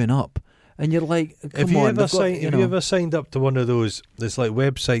queuing up, and you're like, have you ever signed up to one of those? There's like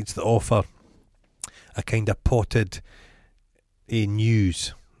websites that offer a kind of potted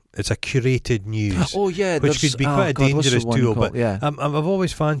news. It's a curated news. Oh yeah, which could be quite a dangerous tool. But yeah. I've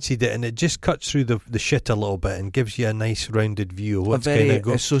always fancied it, and it just cuts through the shit a little bit and gives you a nice rounded view of what's going to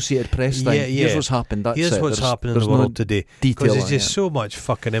go. Associated Press thing. Here's what's happened. Here's what's happening in the world today. Because there's just so much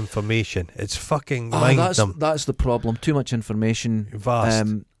fucking information. It's fucking mind them. That's the problem. Too much information. Vast.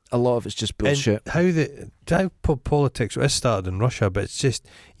 A lot of it's just bullshit. And how politics is started in Russia, but it's just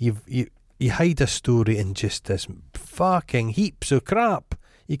you hide a story in just this fucking heaps of crap.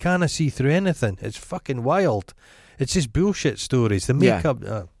 You can't see through anything. It's fucking wild. It's just bullshit stories. The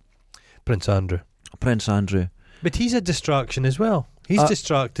makeup. Prince Andrew. But he's a distraction as well. He's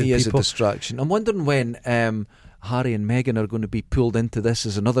distracted people. He is a distraction. I'm wondering when Harry and Meghan are going to be pulled into this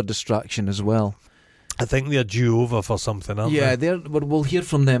as another distraction as well. I think they're due over for something, aren't they? Yeah, we'll hear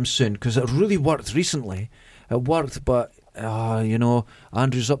from them soon because it really worked recently. It worked, but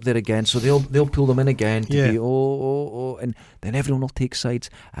Andrew's up there again, so they'll pull them in again to be and then everyone will take sides.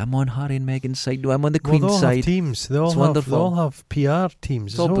 I'm on Harry and Meghan's side. No, I'm on the Queen's all side. Have teams. They all have PR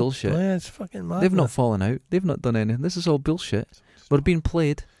teams. It's all bullshit. Yeah, it's fucking mad. They've not fallen out. They've not done anything. This is all bullshit. We're being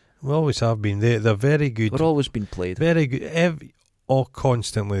played. We always have been. They're very good. We're always being played. Very good.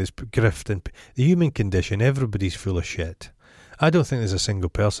 Constantly this grift and the human condition. Everybody's full of shit. I don't think there's a single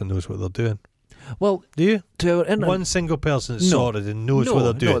person knows what they're doing. Well, do you? One single person is sorted and knows what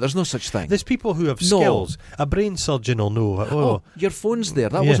they're doing. No, there's no such thing. There's people who have skills. A brain surgeon will know. Your phone's there.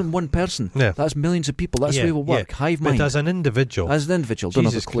 That wasn't one person. Yeah. That's millions of people. That's the way it will work. Hive mind. But as an individual, don't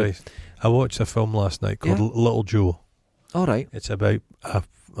have a clue. Christ. I watched a film last night called Little Joe. All right. It's about a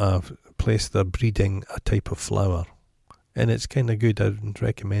place they're breeding a type of flower, and it's kind of good. I would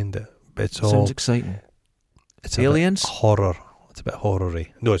recommend it. But sounds exciting. It's aliens? Horror. It's a bit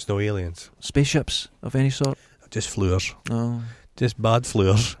horror-y. No, it's no aliens. Spaceships of any sort? Just fleurs. Oh. Just bad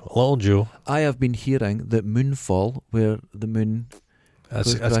fleurs. Little Joe. I have been hearing that Moonfall, where the moon...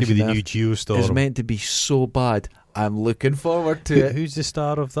 That's going to be the new Geostorm. Is meant to be so bad. I'm looking forward to it. Who's the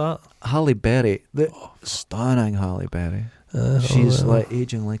star of that? Halle Berry. Stunning Halle Berry. She's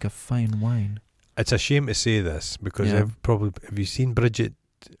aging like a fine wine. It's a shame to say this, because have you seen Bridget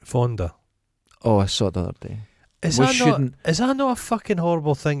Fonda? Oh, I saw it the other day. Is that not a fucking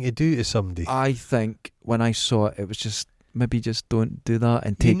horrible thing to do to somebody? I think when I saw it, it was just maybe just don't do that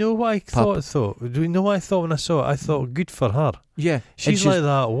and take. You know what I thought? Do you know what I thought when I saw it? I thought good for her. Yeah, she's like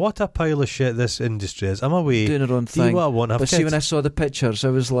that. What a pile of shit this industry is. I'm away doing her own thing. What I want? But see, when I saw the pictures, I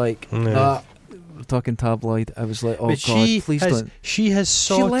was like, talking tabloid. I was like, oh but God, please don't. She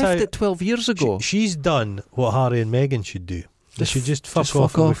left it 12 years ago. She's done what Harry and Meghan should do. They should just fuck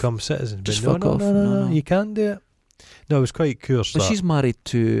off and become citizens. Just but fuck off. No, you can't do it. No, it was quite cool. But she's married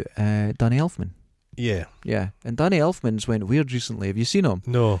to Danny Elfman. Yeah. Yeah. And Danny Elfman's went weird recently. Have you seen him?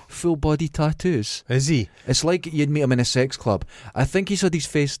 No. Full body tattoos. Is he? It's like you'd meet him in a sex club. I think he's had his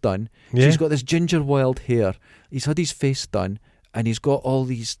face done. Yeah. He's got this ginger wild hair. He's had his face done, and he's got all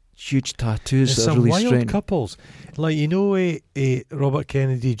these huge tattoos that are really wild strange. Couples. Like, you know, Robert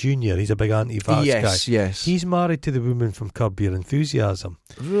Kennedy Jr., he's a big anti-vax guy. Yes. He's married to the woman from Curb Your Enthusiasm.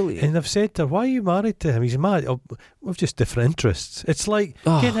 Really? And they've said to her, why are you married to him? He's mad. Oh, we've just different interests. It's like,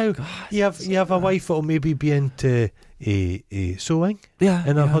 you know, you have a wife that'll maybe be into sewing,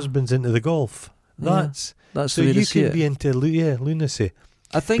 and her husband's into the golf. That's so you can be into lunacy.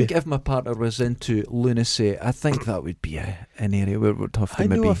 I think if my partner was into lunacy, I think that would be an area where it would have to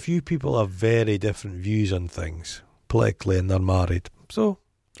maybe... I know a few people have very different views on things politically, and they're married. So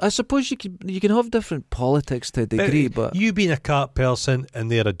I suppose you can have different politics to a degree, but you being a cat person and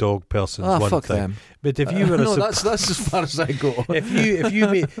they're a dog person is one fuck thing. Them. But if you were that's as far as I go.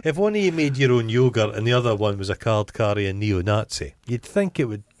 if one of you made your own yogurt and the other one was a card carrying neo-Nazi, you'd think it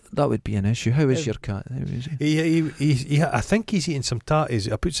would. That would be an issue. How is your cat? How is he? I think he's eating some tatties.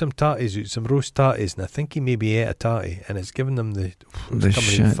 I put some tatties out, some roast tatties, and I think he maybe ate a tatty, and it's giving them the coming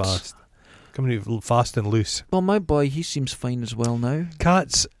in fast. Coming out fast and loose. Well, my boy, he seems fine as well now.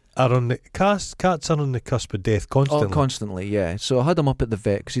 Cats are on the cusp of death constantly. Oh, constantly, yeah. So I had him up at the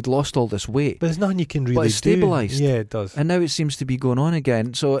vet because he'd lost all this weight. But there's nothing you can really do. But it's stabilised. Yeah, it does. And now it seems to be going on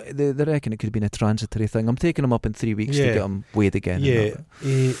again. So they reckon it could have been a transitory thing. I'm taking him up in 3 weeks to get him weighed again. Yeah.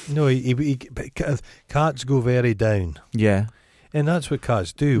 Cats go very down. Yeah. And that's what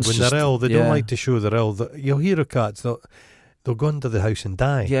cats do. When they're ill, they don't like to show they're ill. You'll hear of cats, they'll go under the house and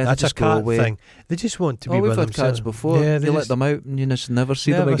die. Yeah, that's a cat thing. They just want to be with we've had cats before. Yeah, you let them out and you just never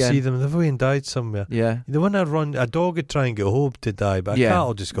see them again. They've went and died somewhere. Yeah. The one a dog would try and get home to die, but a cat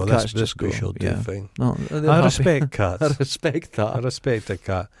will just go, this bush will do thing. No, I respect cats. I respect that. I respect a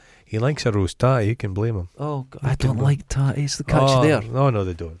cat. He likes a roast tatty, you can blame him. Oh, God. I don't like tatties. The catch there. No,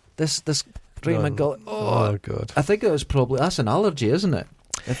 they don't. This right in my gullet. Oh, God. I think that's an allergy, isn't it?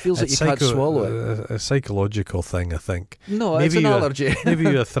 It feels like you can't swallow it. A psychological thing, I think. No, maybe it's an allergy. Maybe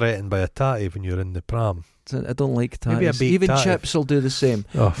you're threatened by a tatty when you're in the pram. I don't like tatties. Maybe a baked Even tatty. Chips will do the same.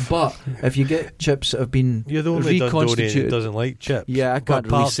 Oh, but if you get chips that have been you're the only reconstituted, who doesn't like chips. Yeah, I can't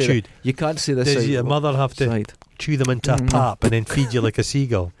really say that. You can't say this. Does your mother have to chew them into a pap and then feed you like a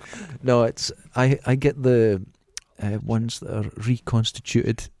seagull? No, it's I get the ones that are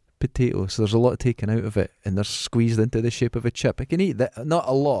reconstituted potato, so there's a lot taken out of it and they're squeezed into the shape of a chip. I can eat that, not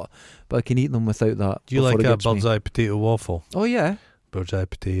a lot, but I can eat them without that. Do you like a bird's eye potato waffle? Oh yeah, bird's eye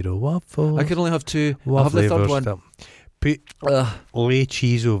potato waffle. I can only have two. I'll have the third one. Lay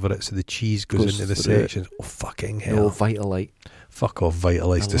cheese over it so the cheese goes into the sections. Oh fucking hell. No, Vitalite. Fuck off,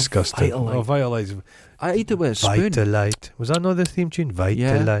 Vitalite's disgusting. Vitalite. Oh, Vitalite's. I eat it with a spoon. Vitalite. Was that not the theme tune? Vitalite.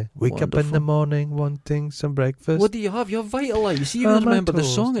 Yeah, Wake wonderful. up in the morning wanting some breakfast. What do you have? You have Vitalite. You see, you remember the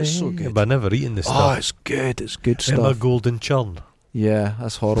song. It's so good. But I've never eaten the stuff. Oh, it's good. It's good stuff. A golden churn. Yeah,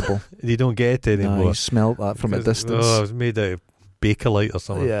 that's horrible. You don't get it anymore. You smell that from a distance. Oh, it was made out of Bakelite or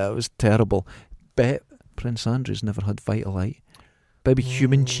something. Yeah, it was terrible. Bet Prince Andrew's never had Vitalite. Maybe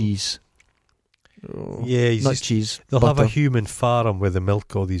human cheese. Oh, yeah, not cheese. They'll butter. have a human farm where they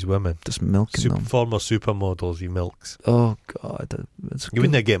milk all these women. Just milking them. Former supermodels, he milks. Oh God, you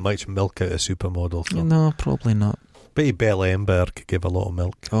wouldn't get much milk out of supermodels. No, probably not. Betty Belle Emberg gave a lot of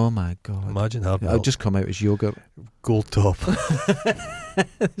milk. Oh my God! Imagine her. It'll just come out as yogurt. Gold top.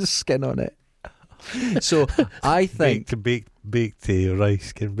 Skin on it. So I think baked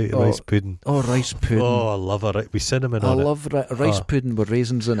rice, rice pudding. Oh, rice pudding. Oh, I love it with cinnamon on it. I love rice pudding with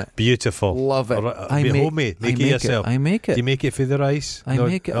raisins in it. Beautiful. Love it. Homemade. Make it yourself. I make it. Do you make it for the rice? I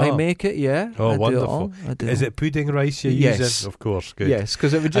make it. Yeah. Oh, I wonderful. Do it all. Is it pudding rice you're using? Of course. Good. Yes,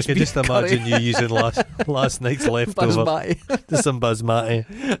 because it would just. I can just imagine you using last night's leftover. Basmati. Just some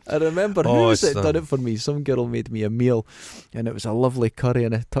basmati. I remember who was it done it for me. Some girl made me a meal, and it was a lovely curry,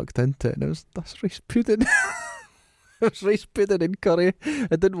 and I tucked into it, and that's rice pudding. It was rice pudding and curry.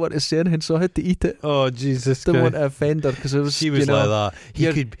 I didn't want to say anything, so I had to eat it. Oh Jesus! Didn't want to offend her because it was. She was like that.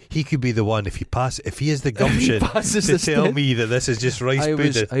 He could be the one if he has the gumption to tell me that this is just rice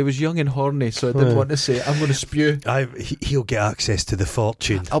pudding. I was young and horny, so I didn't want to say I'm going to spew. He'll get access to the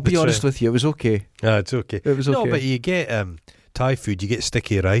fortune. I'll be honest with you, it was okay. It's okay. It was okay. No, but you get Thai food. You get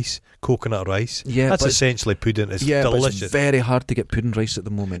sticky rice, coconut rice. Yeah, that's essentially pudding. It's delicious. But it's very hard to get pudding rice at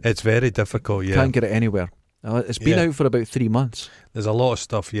the moment. It's very difficult. Yeah, can't get it anywhere. It's been out for about 3 months. There's a lot of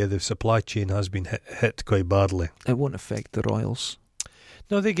stuff. Yeah, the supply chain has been hit quite badly. It won't affect the royals.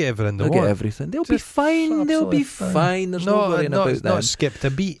 No, they get everything. They'll get everything. They'll be fine. They'll be fine. There's no worrying about that. Not skipped a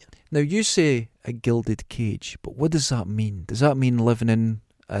beat. Now you say a gilded cage, but what does that mean? Does that mean living in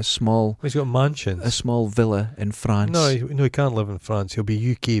a small. He's got mansions. A small villa in France. No, he can't live in France. He'll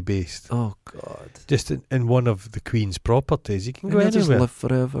be UK based. Oh God! Just in one of the Queen's properties. He can go anywhere. Just live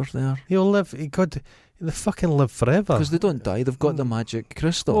forever there. He'll live. They fucking live forever because they don't die. They've got the magic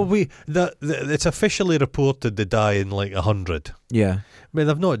crystal. Well, it's officially reported they die in like 100. Yeah, but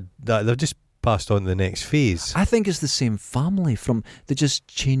they've not died. They've just passed on to the next phase. I think it's the same family. They just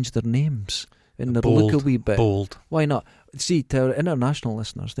changed their names and they look a wee bit bold. Why not? See, to our international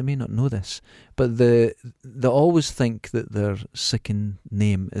listeners, they may not know this, but they always think that their second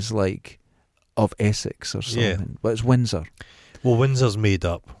name is like of Essex or something, but it's Windsor. Well, Windsor's made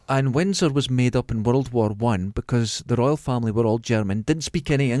up. And Windsor was made up in World War I because the royal family were all German, didn't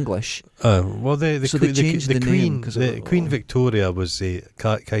speak any English. Well, they changed the Queen. Queen Victoria was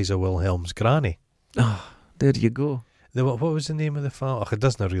Kaiser Wilhelm's granny. Ah, there you go. What was the name of the family? It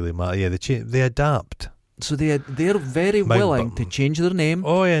doesn't really matter. Yeah, they adapt. So they're very willing to change their name.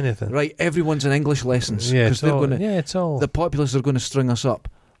 Oh, anything. Right, everyone's in English lessons. Yeah, it's all. The populace are going to string us up.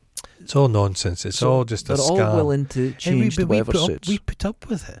 It's all nonsense. It's all just a scam. They're all willing to change to whatever suits. We put up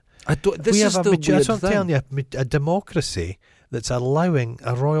with it. That's what I'm telling you, a democracy that's allowing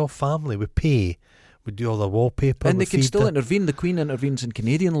a royal family with pay. We do all the wallpaper. And they can still intervene. The Queen intervenes in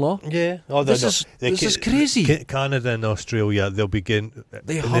Canadian law. Yeah. This is crazy. Canada and Australia, they'll begin.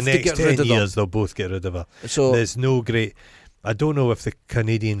 They in have the next to get rid 10 of years, them. they'll both get rid of her. So there's no great. I don't know if the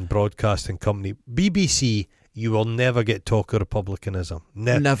Canadian Broadcasting Company, BBC, you will never get talk of republicanism.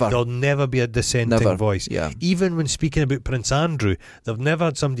 Never. There'll never be a dissenting voice. Yeah. Even when speaking about Prince Andrew, they've never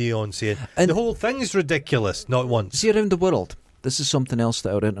had somebody on saying, the whole thing's ridiculous, not once. See, around the world, this is something else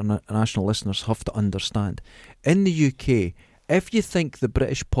that our international listeners have to understand. In the UK, if you think the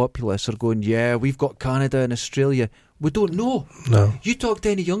British populace are going, yeah, we've got Canada and Australia, we don't know. No. You talk to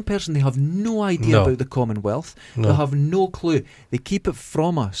any young person, they have no idea about the Commonwealth. No. They have no clue. They keep it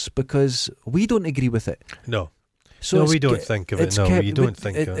from us because we don't agree with it. No. So we don't think of it. No, you don't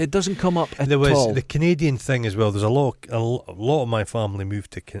think of it. It doesn't come up at all. There all. was the Canadian thing as well. There's a lot of my family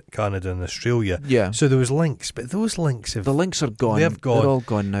moved to Canada and Australia. Yeah. So there was links, but those links the links are gone. They've gone. They're all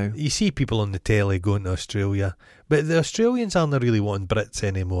gone now. You see people on the telly going to Australia, but the Australians aren't really wanting Brits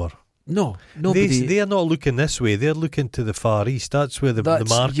anymore. No, nobody. They are not looking this way. They're looking to the Far East. That's where the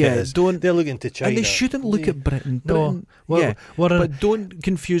market is. They're looking to China. And they shouldn't look at Britain. No, but don't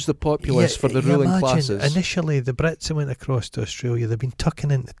confuse the populace for the ruling classes. Initially, the Brits who went across to Australia, they've been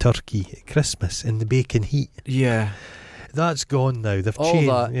tucking into Turkey at Christmas in the baking heat. Yeah. That's gone now. They've all changed.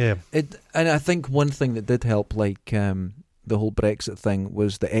 That. Yeah. And I think one thing that did help, like the whole Brexit thing,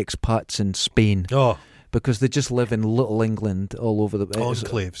 was the expats in Spain. Oh. Because they just live in little England all over the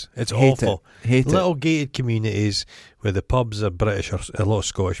enclaves. It's awful. Hate little gated communities where the pubs are British or a lot of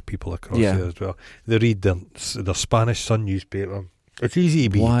Scottish people across there as well. They read their Spanish Sun newspaper. It's easy to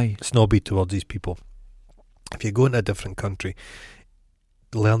be snobby towards these people. If you go into a different country,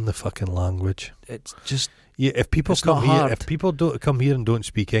 learn the fucking language. It's just if people come here, if people don't come here and don't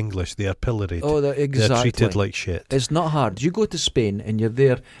speak English, they are pilloried. Oh, exactly. They're treated like shit. It's not hard. You go to Spain and you're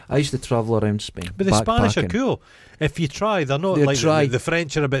there. I used to travel around Spain, but the Spanish are cool. If you try, they're not like the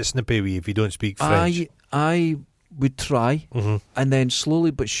French are a bit snippy with you if you don't speak French. I would try, and then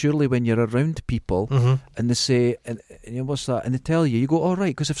slowly but surely, when you're around people and they say, and what's that? And they tell you, you go, all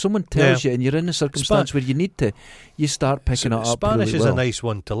right, because if someone tells you and you're in a circumstance where you need to, you start picking it up. Spanish really is a nice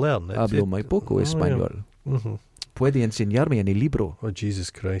one to learn. Hablo muy poco español. Puede enseñarme en el libro. Oh,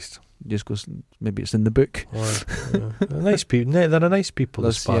 Jesus Christ. Just goes, maybe it's in the book. Nice people. They're a nice people,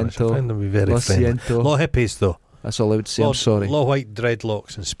 the Spanish. I find them to be very friendly. A lot of hippies, though. That's all I would say. I'm sorry. A lot of white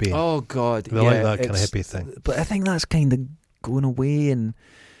dreadlocks in Spain. Oh, God. They like that kind of hippie thing. But I think that's kind of going away, and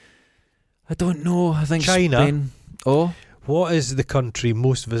I don't know. I think China. Spain. Oh? What is the country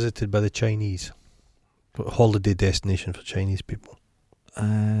most visited by the Chinese? Holiday destination for Chinese people?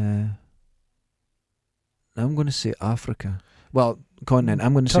 I'm going to say Africa. Well, continent.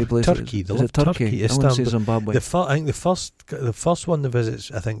 I'm going to say places. Turkey. Is it Turkey? I'm going to say Zimbabwe. I think the first one that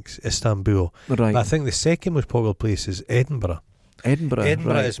visits, I think, is Istanbul. Right. But I think the second most popular place is Edinburgh. Edinburgh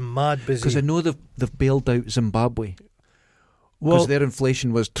is mad busy. Because I know they've bailed out Zimbabwe. Because their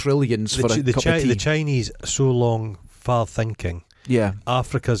inflation was trillions for a cup of tea. The Chinese are so long, far thinking. Yeah.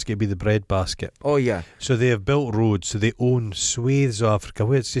 Africa's going to be the breadbasket. Oh, yeah. So they have built roads, so they own swathes of Africa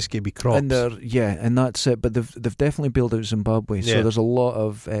where it's just going to be crops. And that's it. But they've definitely built out Zimbabwe. So there's a lot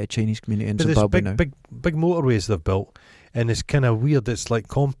of Chinese community in Zimbabwe now. Big motorways they've built, and it's kind of weird. It's like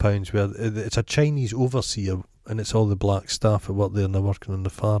compounds where it's a Chinese overseer, and it's all the black staff that work there and they're working on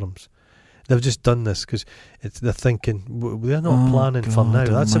the farms. They've just done this because they're thinking we're not planning for now.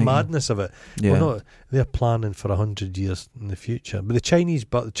 That's the madness of it. Yeah. They're planning for 100 years in the future. But the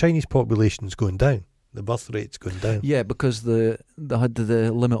Chinese population's going down. The birth rate's going down. Yeah, because they had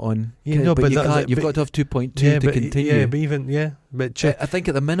the limit on. Yeah, no, but you can't. You've got to have 2.2 to continue. Yeah, but even I think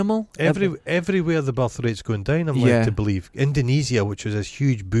at the minimal, everywhere the birth rate's going down. I'm led to believe Indonesia, which was this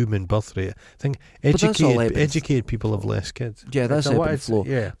huge boom in birth rate. I think educated people have less kids. Yeah, that's ebb and flow.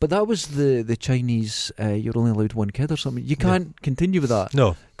 Yeah, but that was the Chinese. You're only allowed one kid or something. You can't continue with that.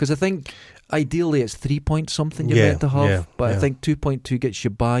 No, because I think ideally it's 3 point something you're meant to have. But I think 2.2 gets you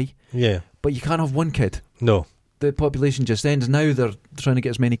by. Yeah. But you can't have one kid. No. The population just ends. Now they're trying to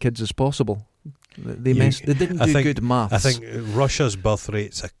get as many kids as possible. They didn't do good maths. I think Russia's birth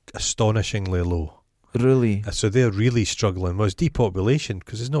rate's astonishingly low. Really? So they're really struggling. Well, it's depopulation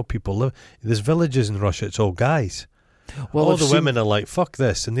because there's no people live. There's villages in Russia, it's all guys. Well, all the women are like, fuck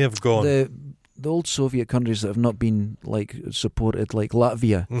this, and they've gone. The old Soviet countries that have not been supported, like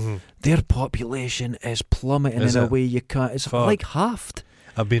Latvia, their population is plummeting in a way you can't. It's like halved.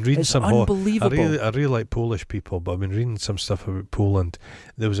 I've been reading some unbelievable. I really like Polish people, but I've been reading some stuff about Poland.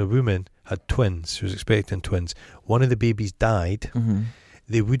 There was a woman had twins. She was expecting twins. One of the babies died.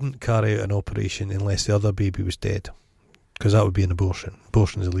 They wouldn't carry out an operation unless the other baby was dead, because that would be an abortion.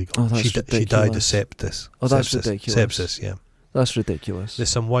 Abortion is illegal. Oh, that's ridiculous. She died of sepsis. Oh, that's ridiculous. Sepsis, yeah. That's ridiculous. There's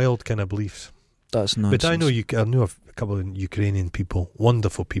some wild kind of beliefs. That's nonsense. But I know a couple of Ukrainian people,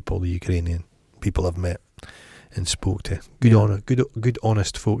 wonderful people. The Ukrainian people I've met and spoke to, good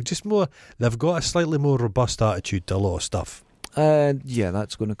honest folk. Just more, they've got a slightly more robust attitude to a lot of stuff. Yeah,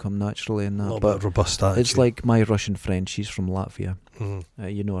 that's going to come naturally in that. A little bit robust attitude. It's like my Russian friend. She's from Latvia.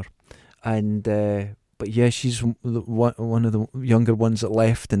 You know her, and but yeah, she's one of the younger ones that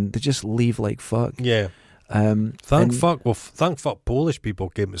left, and they just leave like fuck. Yeah. Thank fuck Polish people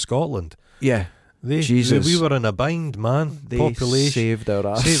came to Scotland. Yeah. Jesus. We were in a bind, man. They population saved our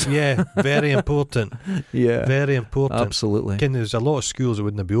ass. Very important. Yeah, very important. Absolutely. There's a lot of schools that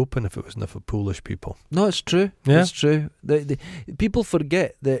wouldn't be open if it wasn't for Polish people. No, it's true. Yeah? It's true. The people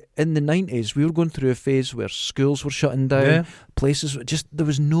forget that in the 90s we were going through a phase where schools were shutting down. Yeah. Places there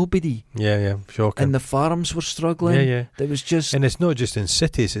was nobody. Yeah, shocking. And the farms were struggling. Yeah. There was just, and it's not just in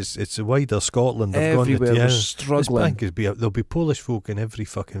cities. It's wider Scotland. Everywhere was struggling. There'll be Polish folk in every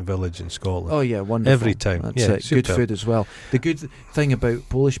fucking village in Scotland. Oh yeah, wonderful. Every time. That's it. Good food as well. The good thing about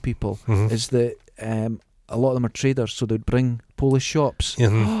Polish people is that a lot of them are traders, so they'd bring Polish shops.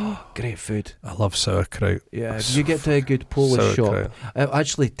 Great food. I love sauerkraut. Yeah, if you get to a good Polish shop.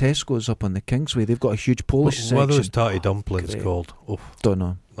 Actually, Tesco's up on the Kingsway. They've got a huge Polish section. What are those tatty dumplings called? Oh, don't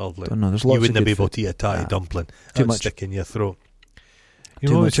know. Lovely. Don't know. There's lots you wouldn't of be able to eat a tatty dumpling. Too much. Stick in your throat. You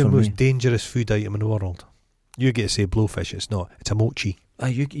know what's the most dangerous food item in the world? You get to say blowfish. It's not. It's a mochi.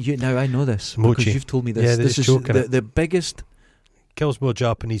 You now I know this mochi. Because you've told me this. Yeah, this is the biggest. Kills more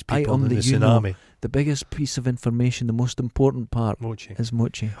Japanese people than the tsunami. The biggest piece of information, the most important part, is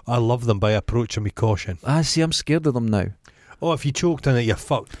mochi. I love them, but I approach them with caution. See, I'm scared of them now. Oh, if you choked on it, you're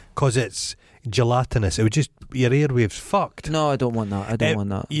fucked, because it's gelatinous. It would just, your airwaves fucked. No, I don't want that. I don't want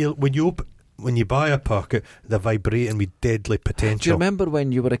that. When you buy a packet, they're vibrating with deadly potential. Do you remember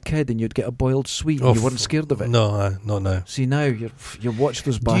when you were a kid and you'd get a boiled sweet and you weren't scared of it? No, not now. See, now you watch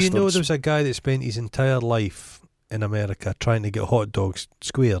those bastards. Do you know there was a guy that spent his entire life in America trying to get hot dogs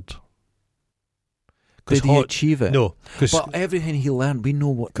squared? Did he achieve it? No. But everything he learned, we know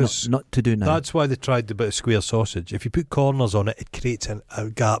what not to do now. That's why they tried the bit of square sausage. If you put corners on it, it creates a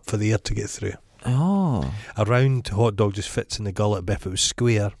gap for the air to get through. Oh. A round hot dog just fits in the gullet, but if it was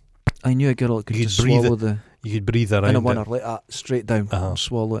square, I knew a girl could just swallow you could breathe around and I want her like that, straight down and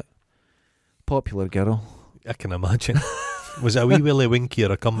swallow it. Popular girl. I can imagine. Was it a wee Willy Winky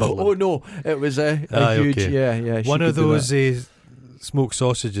or a Cumberland? Oh no, it was a huge, yeah. One of those smoked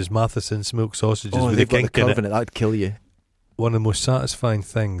sausages, Matheson smoked sausages with they've the kink got the curve in it. That'd kill you. One of the most satisfying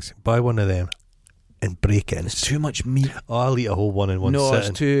things, buy one of them and break it. And it's too much meat. Oh, I'll eat a whole one in one sitting. No, it's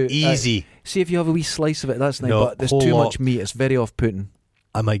too easy. See if you have a wee slice of it, that's nice, but there's too much meat. It's very off-putting.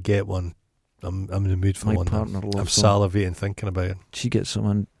 I might get one. I'm in the mood for one. My partner loves I'm salivating thinking about it. She gets them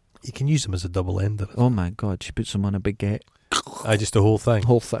on. You can use them as a double ender. Oh my god, she puts them on a baguette. Just the whole thing.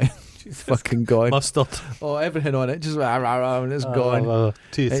 Fucking gone. Mustard. Oh, everything on it. Just and it's gone.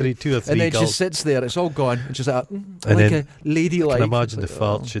 Two or three. And then gulps. she sits there. It's all gone. And she's like a ladylike. I can imagine the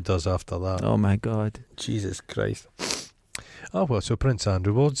fart she does after that. Oh my god. Jesus Christ. Oh, well, so Prince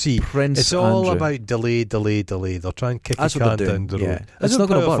Andrew. Well, see, Prince it's all Andrew. about delay. They'll try and kick That's a what can they're down doing, the road. yeah. That's It's what not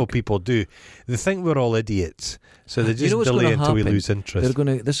gonna powerful work. people do. They think we're all idiots, so they just what's delay gonna until we happen? lose interest.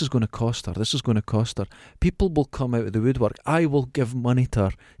 This is going to cost her. This is going to cost her. People will come out of the woodwork. I will give money to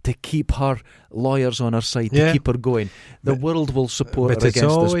her to keep her lawyers on her side, to keep her going. The world will support her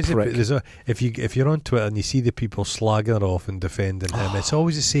against this prick. If you're on Twitter and you see the people slagging her off and defending him, it's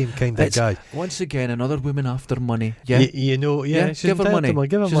always the same kind of guy. Once again, another woman after money. Yeah, she's give her money.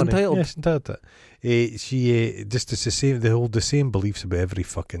 Give her She's money. entitled. Yeah, she's entitled to it. She just it's the same. They hold the same beliefs about every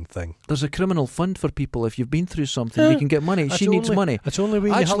fucking thing. There's a criminal fund for people. If you've been through something, you can get money. She needs money. That's the only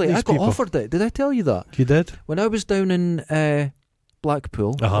way. Actually, I got people. offered it. Did I tell you that? You did? When I was down in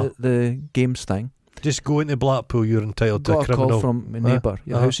Blackpool, the games thing. Just go into Blackpool, you're entitled to a criminal. Got a call from my neighbour.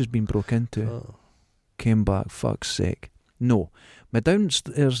 Your house has been broke into. Came back, fuck's sake. No. My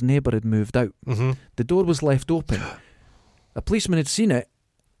downstairs neighbour had moved out. Mm-hmm. The door was left open. A policeman had seen it,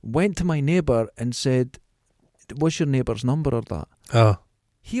 went to my neighbour and said, what's your neighbour's number or that?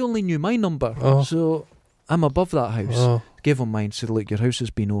 He only knew my number. So I'm above that house. Gave him mine, said, look, your house has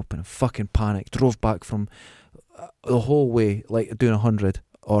been open. I fucking panicked. Drove back from the whole way, like doing 100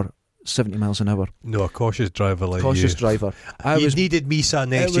 or 70 miles an hour. No, a cautious driver like cautious you. Driver. You needed me sat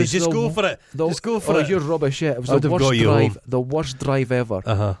next to you. Just go for it. Just go for it. You're rubbish. Yeah, it was the worst drive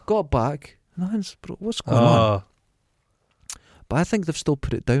ever. Got back. What's going on? But I think they've still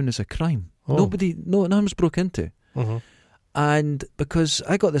put it down as a crime. Nothing's broke into. And because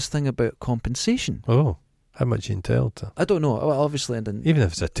I got this thing about compensation. How much you entitled to? I don't know. Well, obviously, I didn't. Even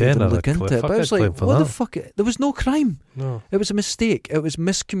if it's a tenner, look into it. But I was like, what the fuck? There was no crime. No. It was a mistake. It was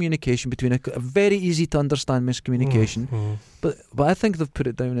miscommunication between a very easy to understand miscommunication. But I think they've put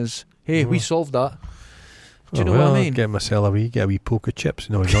it down as, hey, we solved that. Do you know what I mean? Get myself a wee poke of chips.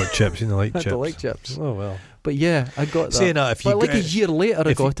 No, not chips. Like chips. I don't like chips. Oh well. But yeah, I got that. Saying that, a year later,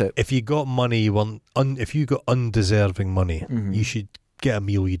 I got it. If you got money, if you got undeserving money, you should get a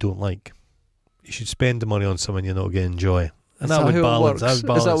meal you don't like. You should spend the money on something you're not going to enjoy. And that would balance. Is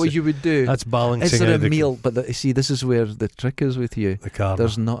that what you would do? That's balancing. Is there a meal? But see, this is where the trick is with you.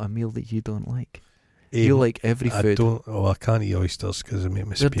 There's not a meal that you don't like. You like every food. I can't eat oysters because they make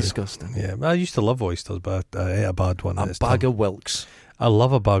me spew. They're disgusting. Yeah, I used to love oysters, but I ate a bad one. A bag of Wilks. I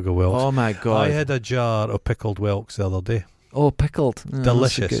love a bag of Wilks. Oh my God. I had a jar of pickled Wilks the other day. Oh, pickled.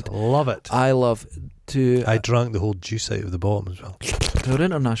 Delicious. Love it. I love to... I drank the whole juice out of the bottom as well. To our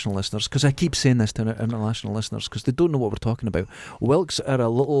international listeners, because I keep saying this to our international listeners, because they don't know what we're talking about. Wilks are a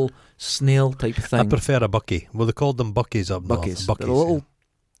little snail type thing. I prefer a bucky. Well, they called them buckies up north. Buckies. They're a little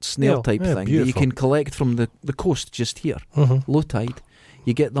snail type thing beautiful. that you can collect from the coast just here. Low tide.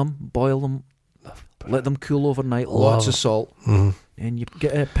 You get them, boil them, let them cool overnight, lots of salt, and you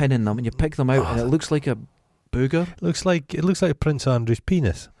get a pin in them and you pick them out and it looks like a booger. It looks like Prince Andrew's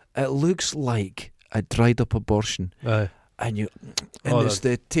penis. It looks like a dried up abortion. And it's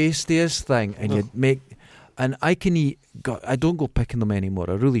the tastiest thing, and you make, and I can eat. I don't go picking them anymore.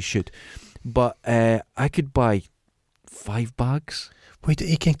 I really should, but I could buy 5 bags. Wait,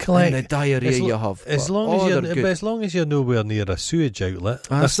 you can collect and the diarrhea you have. As long as you're nowhere near a sewage outlet.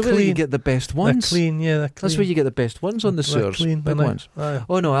 That's the way you get the best ones. They're clean, yeah. That's where you get the best ones on the sewers. Clean, big ones.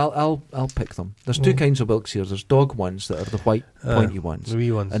 Oh no, I'll pick them. There's 2 kinds of Wilks here. There's dog ones that are the white pointy ones, the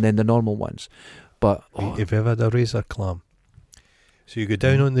wee ones, and then the normal ones. But if you ever had a razor clam, so you go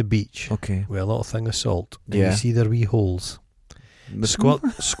down on the beach, with a little thing of salt, and you see their wee holes. Squirt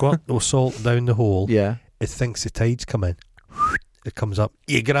the salt down the hole. Yeah, it thinks the tide's coming. It comes up.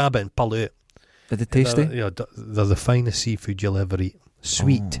 You grab it and pull it out. Are they tasty? They're the finest seafood you'll ever eat.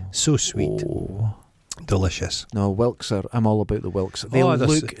 Sweet, so sweet, delicious. No, Wilks are. I'm all about the Wilks. They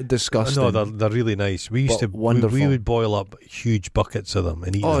look disgusting. No, they're really nice. We used to. Wonderful. We would boil up huge buckets of them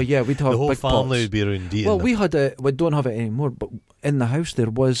and eat them. Oh yeah, we'd have the whole big family pots. would be around eating. Well, them. we had we don't have it anymore, but in the house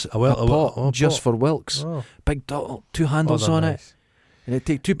there was a pot just for Wilks. Big 2 handles on it. And it'd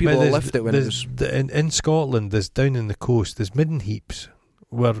take 2 people to lift it when it was... In Scotland, there's down in the coast, there's midden heaps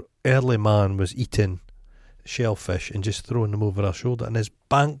where early man was eating shellfish and just throwing them over our shoulder, and there's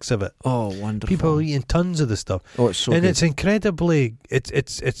banks of it. Oh, wonderful. People are eating tons of the stuff. Oh, it's so and good. It's incredibly...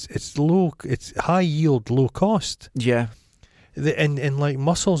 It's low... It's high yield, low cost. Yeah. And like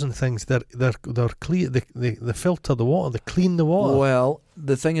mussels and things, they're clear. They filter the water. They clean the water. Well,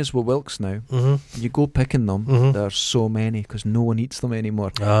 the thing is with Wilks now, you go picking them. There's so many because no one eats them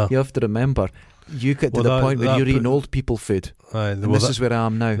anymore. You have to remember, you get to the point where you're eating old people food. This is where I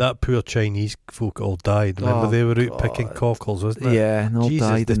am now. That poor Chinese folk all died. Remember, they were out picking cockles, wasn't it? Yeah, and all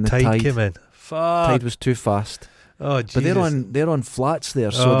died in the tide. Came in. Fuck. Tide was too fast. Oh, Jesus. But they're on flats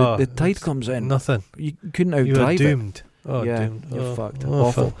there, so the tide comes in. Nothing. You couldn't outdrive you were doomed. Oh, yeah, damn. you're fucked.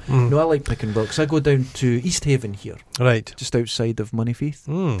 Awful. No, I like Pick-and-Bill because I go down to East Haven here, right, just outside of Moneyfieth,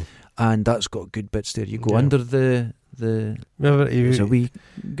 and that's got good bits there. You go under there's a wee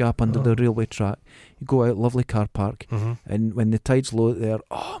gap under the railway track. You go out, lovely car park, and when the tide's low there,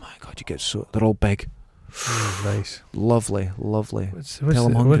 oh my god, you get they're all big. Nice, lovely. What's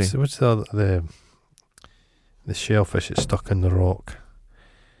the shellfish that's stuck in the rock?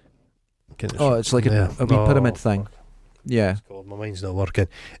 It's like a wee pyramid thing. Yeah. My mind's not working.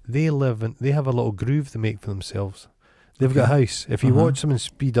 They have a little groove they make for themselves. They've got a house. If you watch them and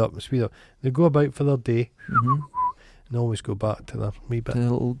speed up, they go about for their day and always go back to their wee bit. The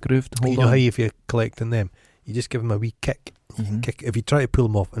little groove to hold on. You know how if you're collecting them, you just give them a wee kick. You can kick. If you try to pull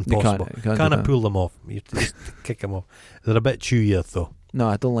them off, impossible. You can't pull them off. You just kick them off. They're a bit chewier though. No,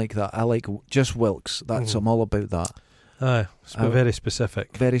 I don't like that. I like just Wilkes. I'm all about that. It's very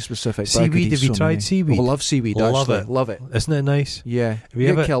specific. Very specific. Seaweed, have you tried seaweed? I love seaweed, actually. Love it. Isn't it nice? Yeah. Have you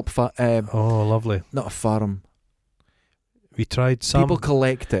ever kelp lovely. Not a farm. We tried some. People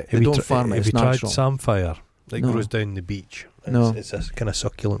collect it. They don't farm it. It's natural. Have you tried samphire that grows down the beach? It's a kind of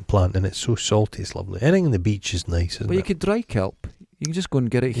succulent plant and it's so salty, it's lovely. Anything on the beach is nice, isn't it? Well, you could dry kelp. You can just go and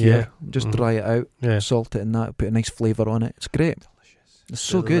get it here, just dry it out, salt it and that, put a nice flavour on it. It's great. It's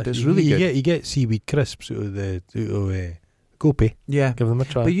so good. It's really good. You get seaweed crisps out of Gopi. Yeah. Give them a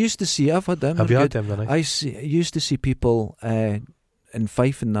try. But you used to see, I've had them. Have you had them? I used to see people in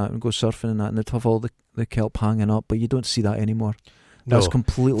Fife and that and go surfing and that, and they'd have all the kelp hanging up, but you don't see that anymore. That's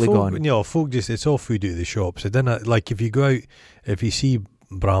completely gone. No, folk it's all food out of the shops. It didn't, like if you go out, if you see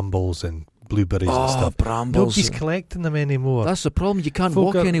brambles and blueberries and stuff, brambles. Nobody's collecting them anymore. That's the problem. You can't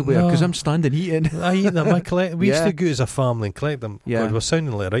walk anywhere because I'm standing eating. I eat them. We used to go as a family and collect them. Yeah. God, we're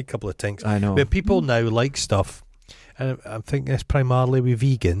sounding like a right couple of tinks. I know. But people now like stuff. And I'm thinking it's primarily with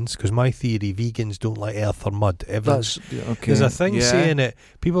vegans, because my theory, vegans don't like earth or mud. There's a thing saying it.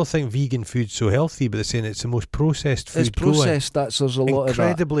 People think vegan food's so healthy, but they're saying it's the most processed food. It's processed. There's a lot of that.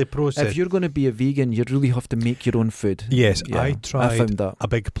 Incredibly processed. If you're going to be a vegan, you really have to make your own food. Yes, yeah, I found that. A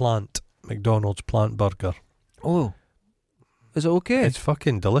big plant, McDonald's plant burger. Oh, is it okay? It's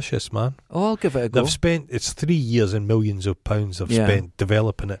fucking delicious, man. Oh, I'll give it a go. It's 3 years and millions of pounds they've spent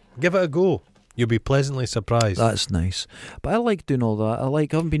developing it. Give it a go. You'll be pleasantly surprised. That's nice. But I like doing all that. I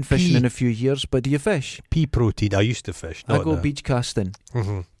haven't been fishing in a few years, but do you fish? Pea protein. I used to fish. I go beach casting.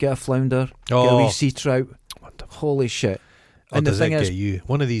 Get a flounder, get a wee sea trout. Wonderful. Holy shit. And the thing is, get you?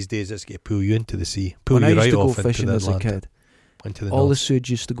 One of these days it's going to pull you into the sea. Pull you right off into the Atlantic. When I used to go fishing as a kid, into the all the sewage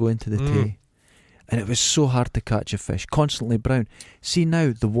used to go into the Tay. And it was so hard to catch a fish, constantly brown. See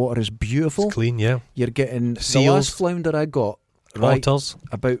now, the water is beautiful. It's clean, yeah. You're getting seals. The last flounder I got, otters,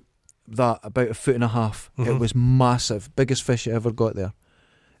 about a foot and a half. It was massive, biggest fish I ever got there,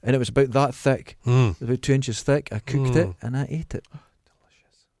 and it was about that thick, about 2 inches thick. I cooked it and I ate it.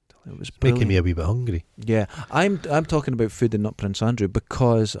 Delicious. It was making me a wee bit hungry. Yeah, I'm talking about food and not Prince Andrew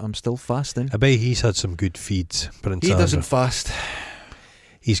because I'm still fasting. I bet he's had some good feeds. Prince Andrew. He doesn't fast.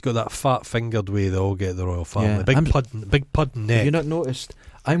 He's got that fat-fingered way they all get the royal family. Yeah, big pudding neck. Have you not noticed?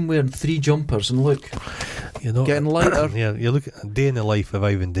 I'm wearing 3 jumpers and look, you're not getting lighter. Yeah, you look at a day in the life of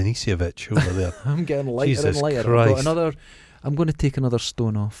Ivan Denisovich over there. I'm getting lighter Jesus and lighter. Christ. I'm going to take another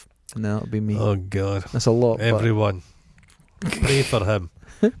stone off, and that'll be me. Oh God, that's a lot. Everyone, pray for him.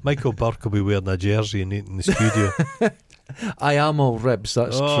 Michael Burke will be wearing a jersey in the studio. I am all ribs.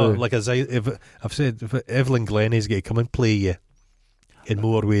 That's true. Like I've said, if Evelyn Glennie's going to come and play you in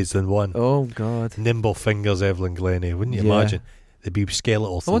more ways than one. Oh God, nimble fingers, Evelyn Glennie. Wouldn't you imagine? They'd be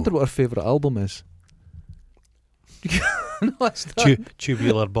skeletal. I wonder what her favourite album is. No, it's not.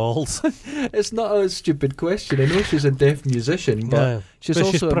 Tubular Balls. It's not a stupid question. I know she's a deaf musician, but she's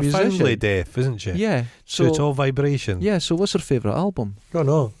also a musician. She's profoundly deaf, isn't she? Yeah. So it's all vibration. Yeah, so what's her favourite album? Don't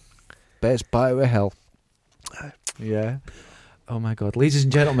know. Bet it's Bat Out of Hell. Yeah. Oh my God, ladies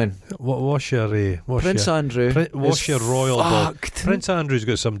and gentlemen, wash your Prince Andrew. Wash your royal balls. Prince Andrew's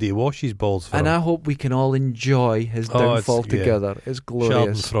got somebody to wash his balls for and him. I hope we can all enjoy his downfall together. It's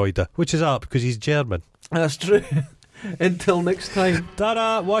glorious. Schadenfreude, which is up because he's German. That's true. Until next time.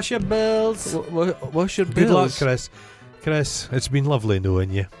 Ta-da! Wash your bills. Wash your bills. Good luck, Chris. Chris, it's been lovely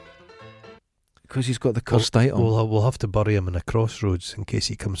knowing you. Because he's got the cursed item. We'll have to bury him in a crossroads in case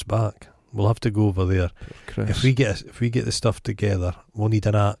he comes back. We'll have to go over there. If we get the stuff together, we'll need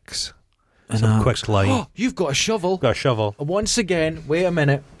an axe. Quick line. Oh, you've got a shovel. Got a shovel. Once again, wait a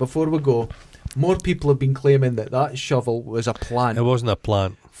minute before we go. More people have been claiming that shovel was a plant. It wasn't a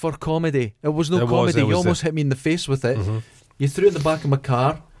plant. For comedy. It was no comedy. You almost hit me in the face with it. You threw it in the back of my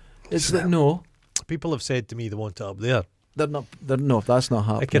car. No. People have said to me they want it up there. No, that's not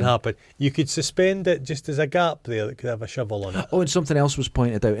happening. It can happen. You could suspend it just as a gap there that could have a shovel on it. Oh, and something else was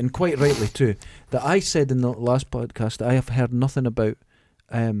pointed out, and quite rightly too, that I said in the last podcast that I have heard nothing about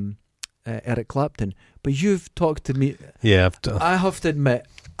Eric Clapton, but you've talked to me. Yeah, I have to admit,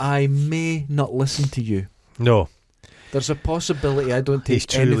 I may not listen to you. No. There's a possibility I don't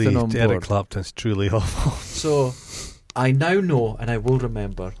take anything on board. Eric Clapton's truly awful. So, I now know, and I will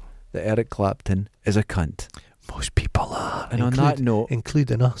remember, that Eric Clapton is a cunt. Most people are. And on that note...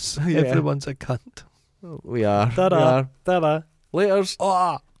 Including us. Yeah. Everyone's a cunt. We are. Ta-da. Ta-da. Laters.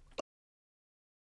 Oh.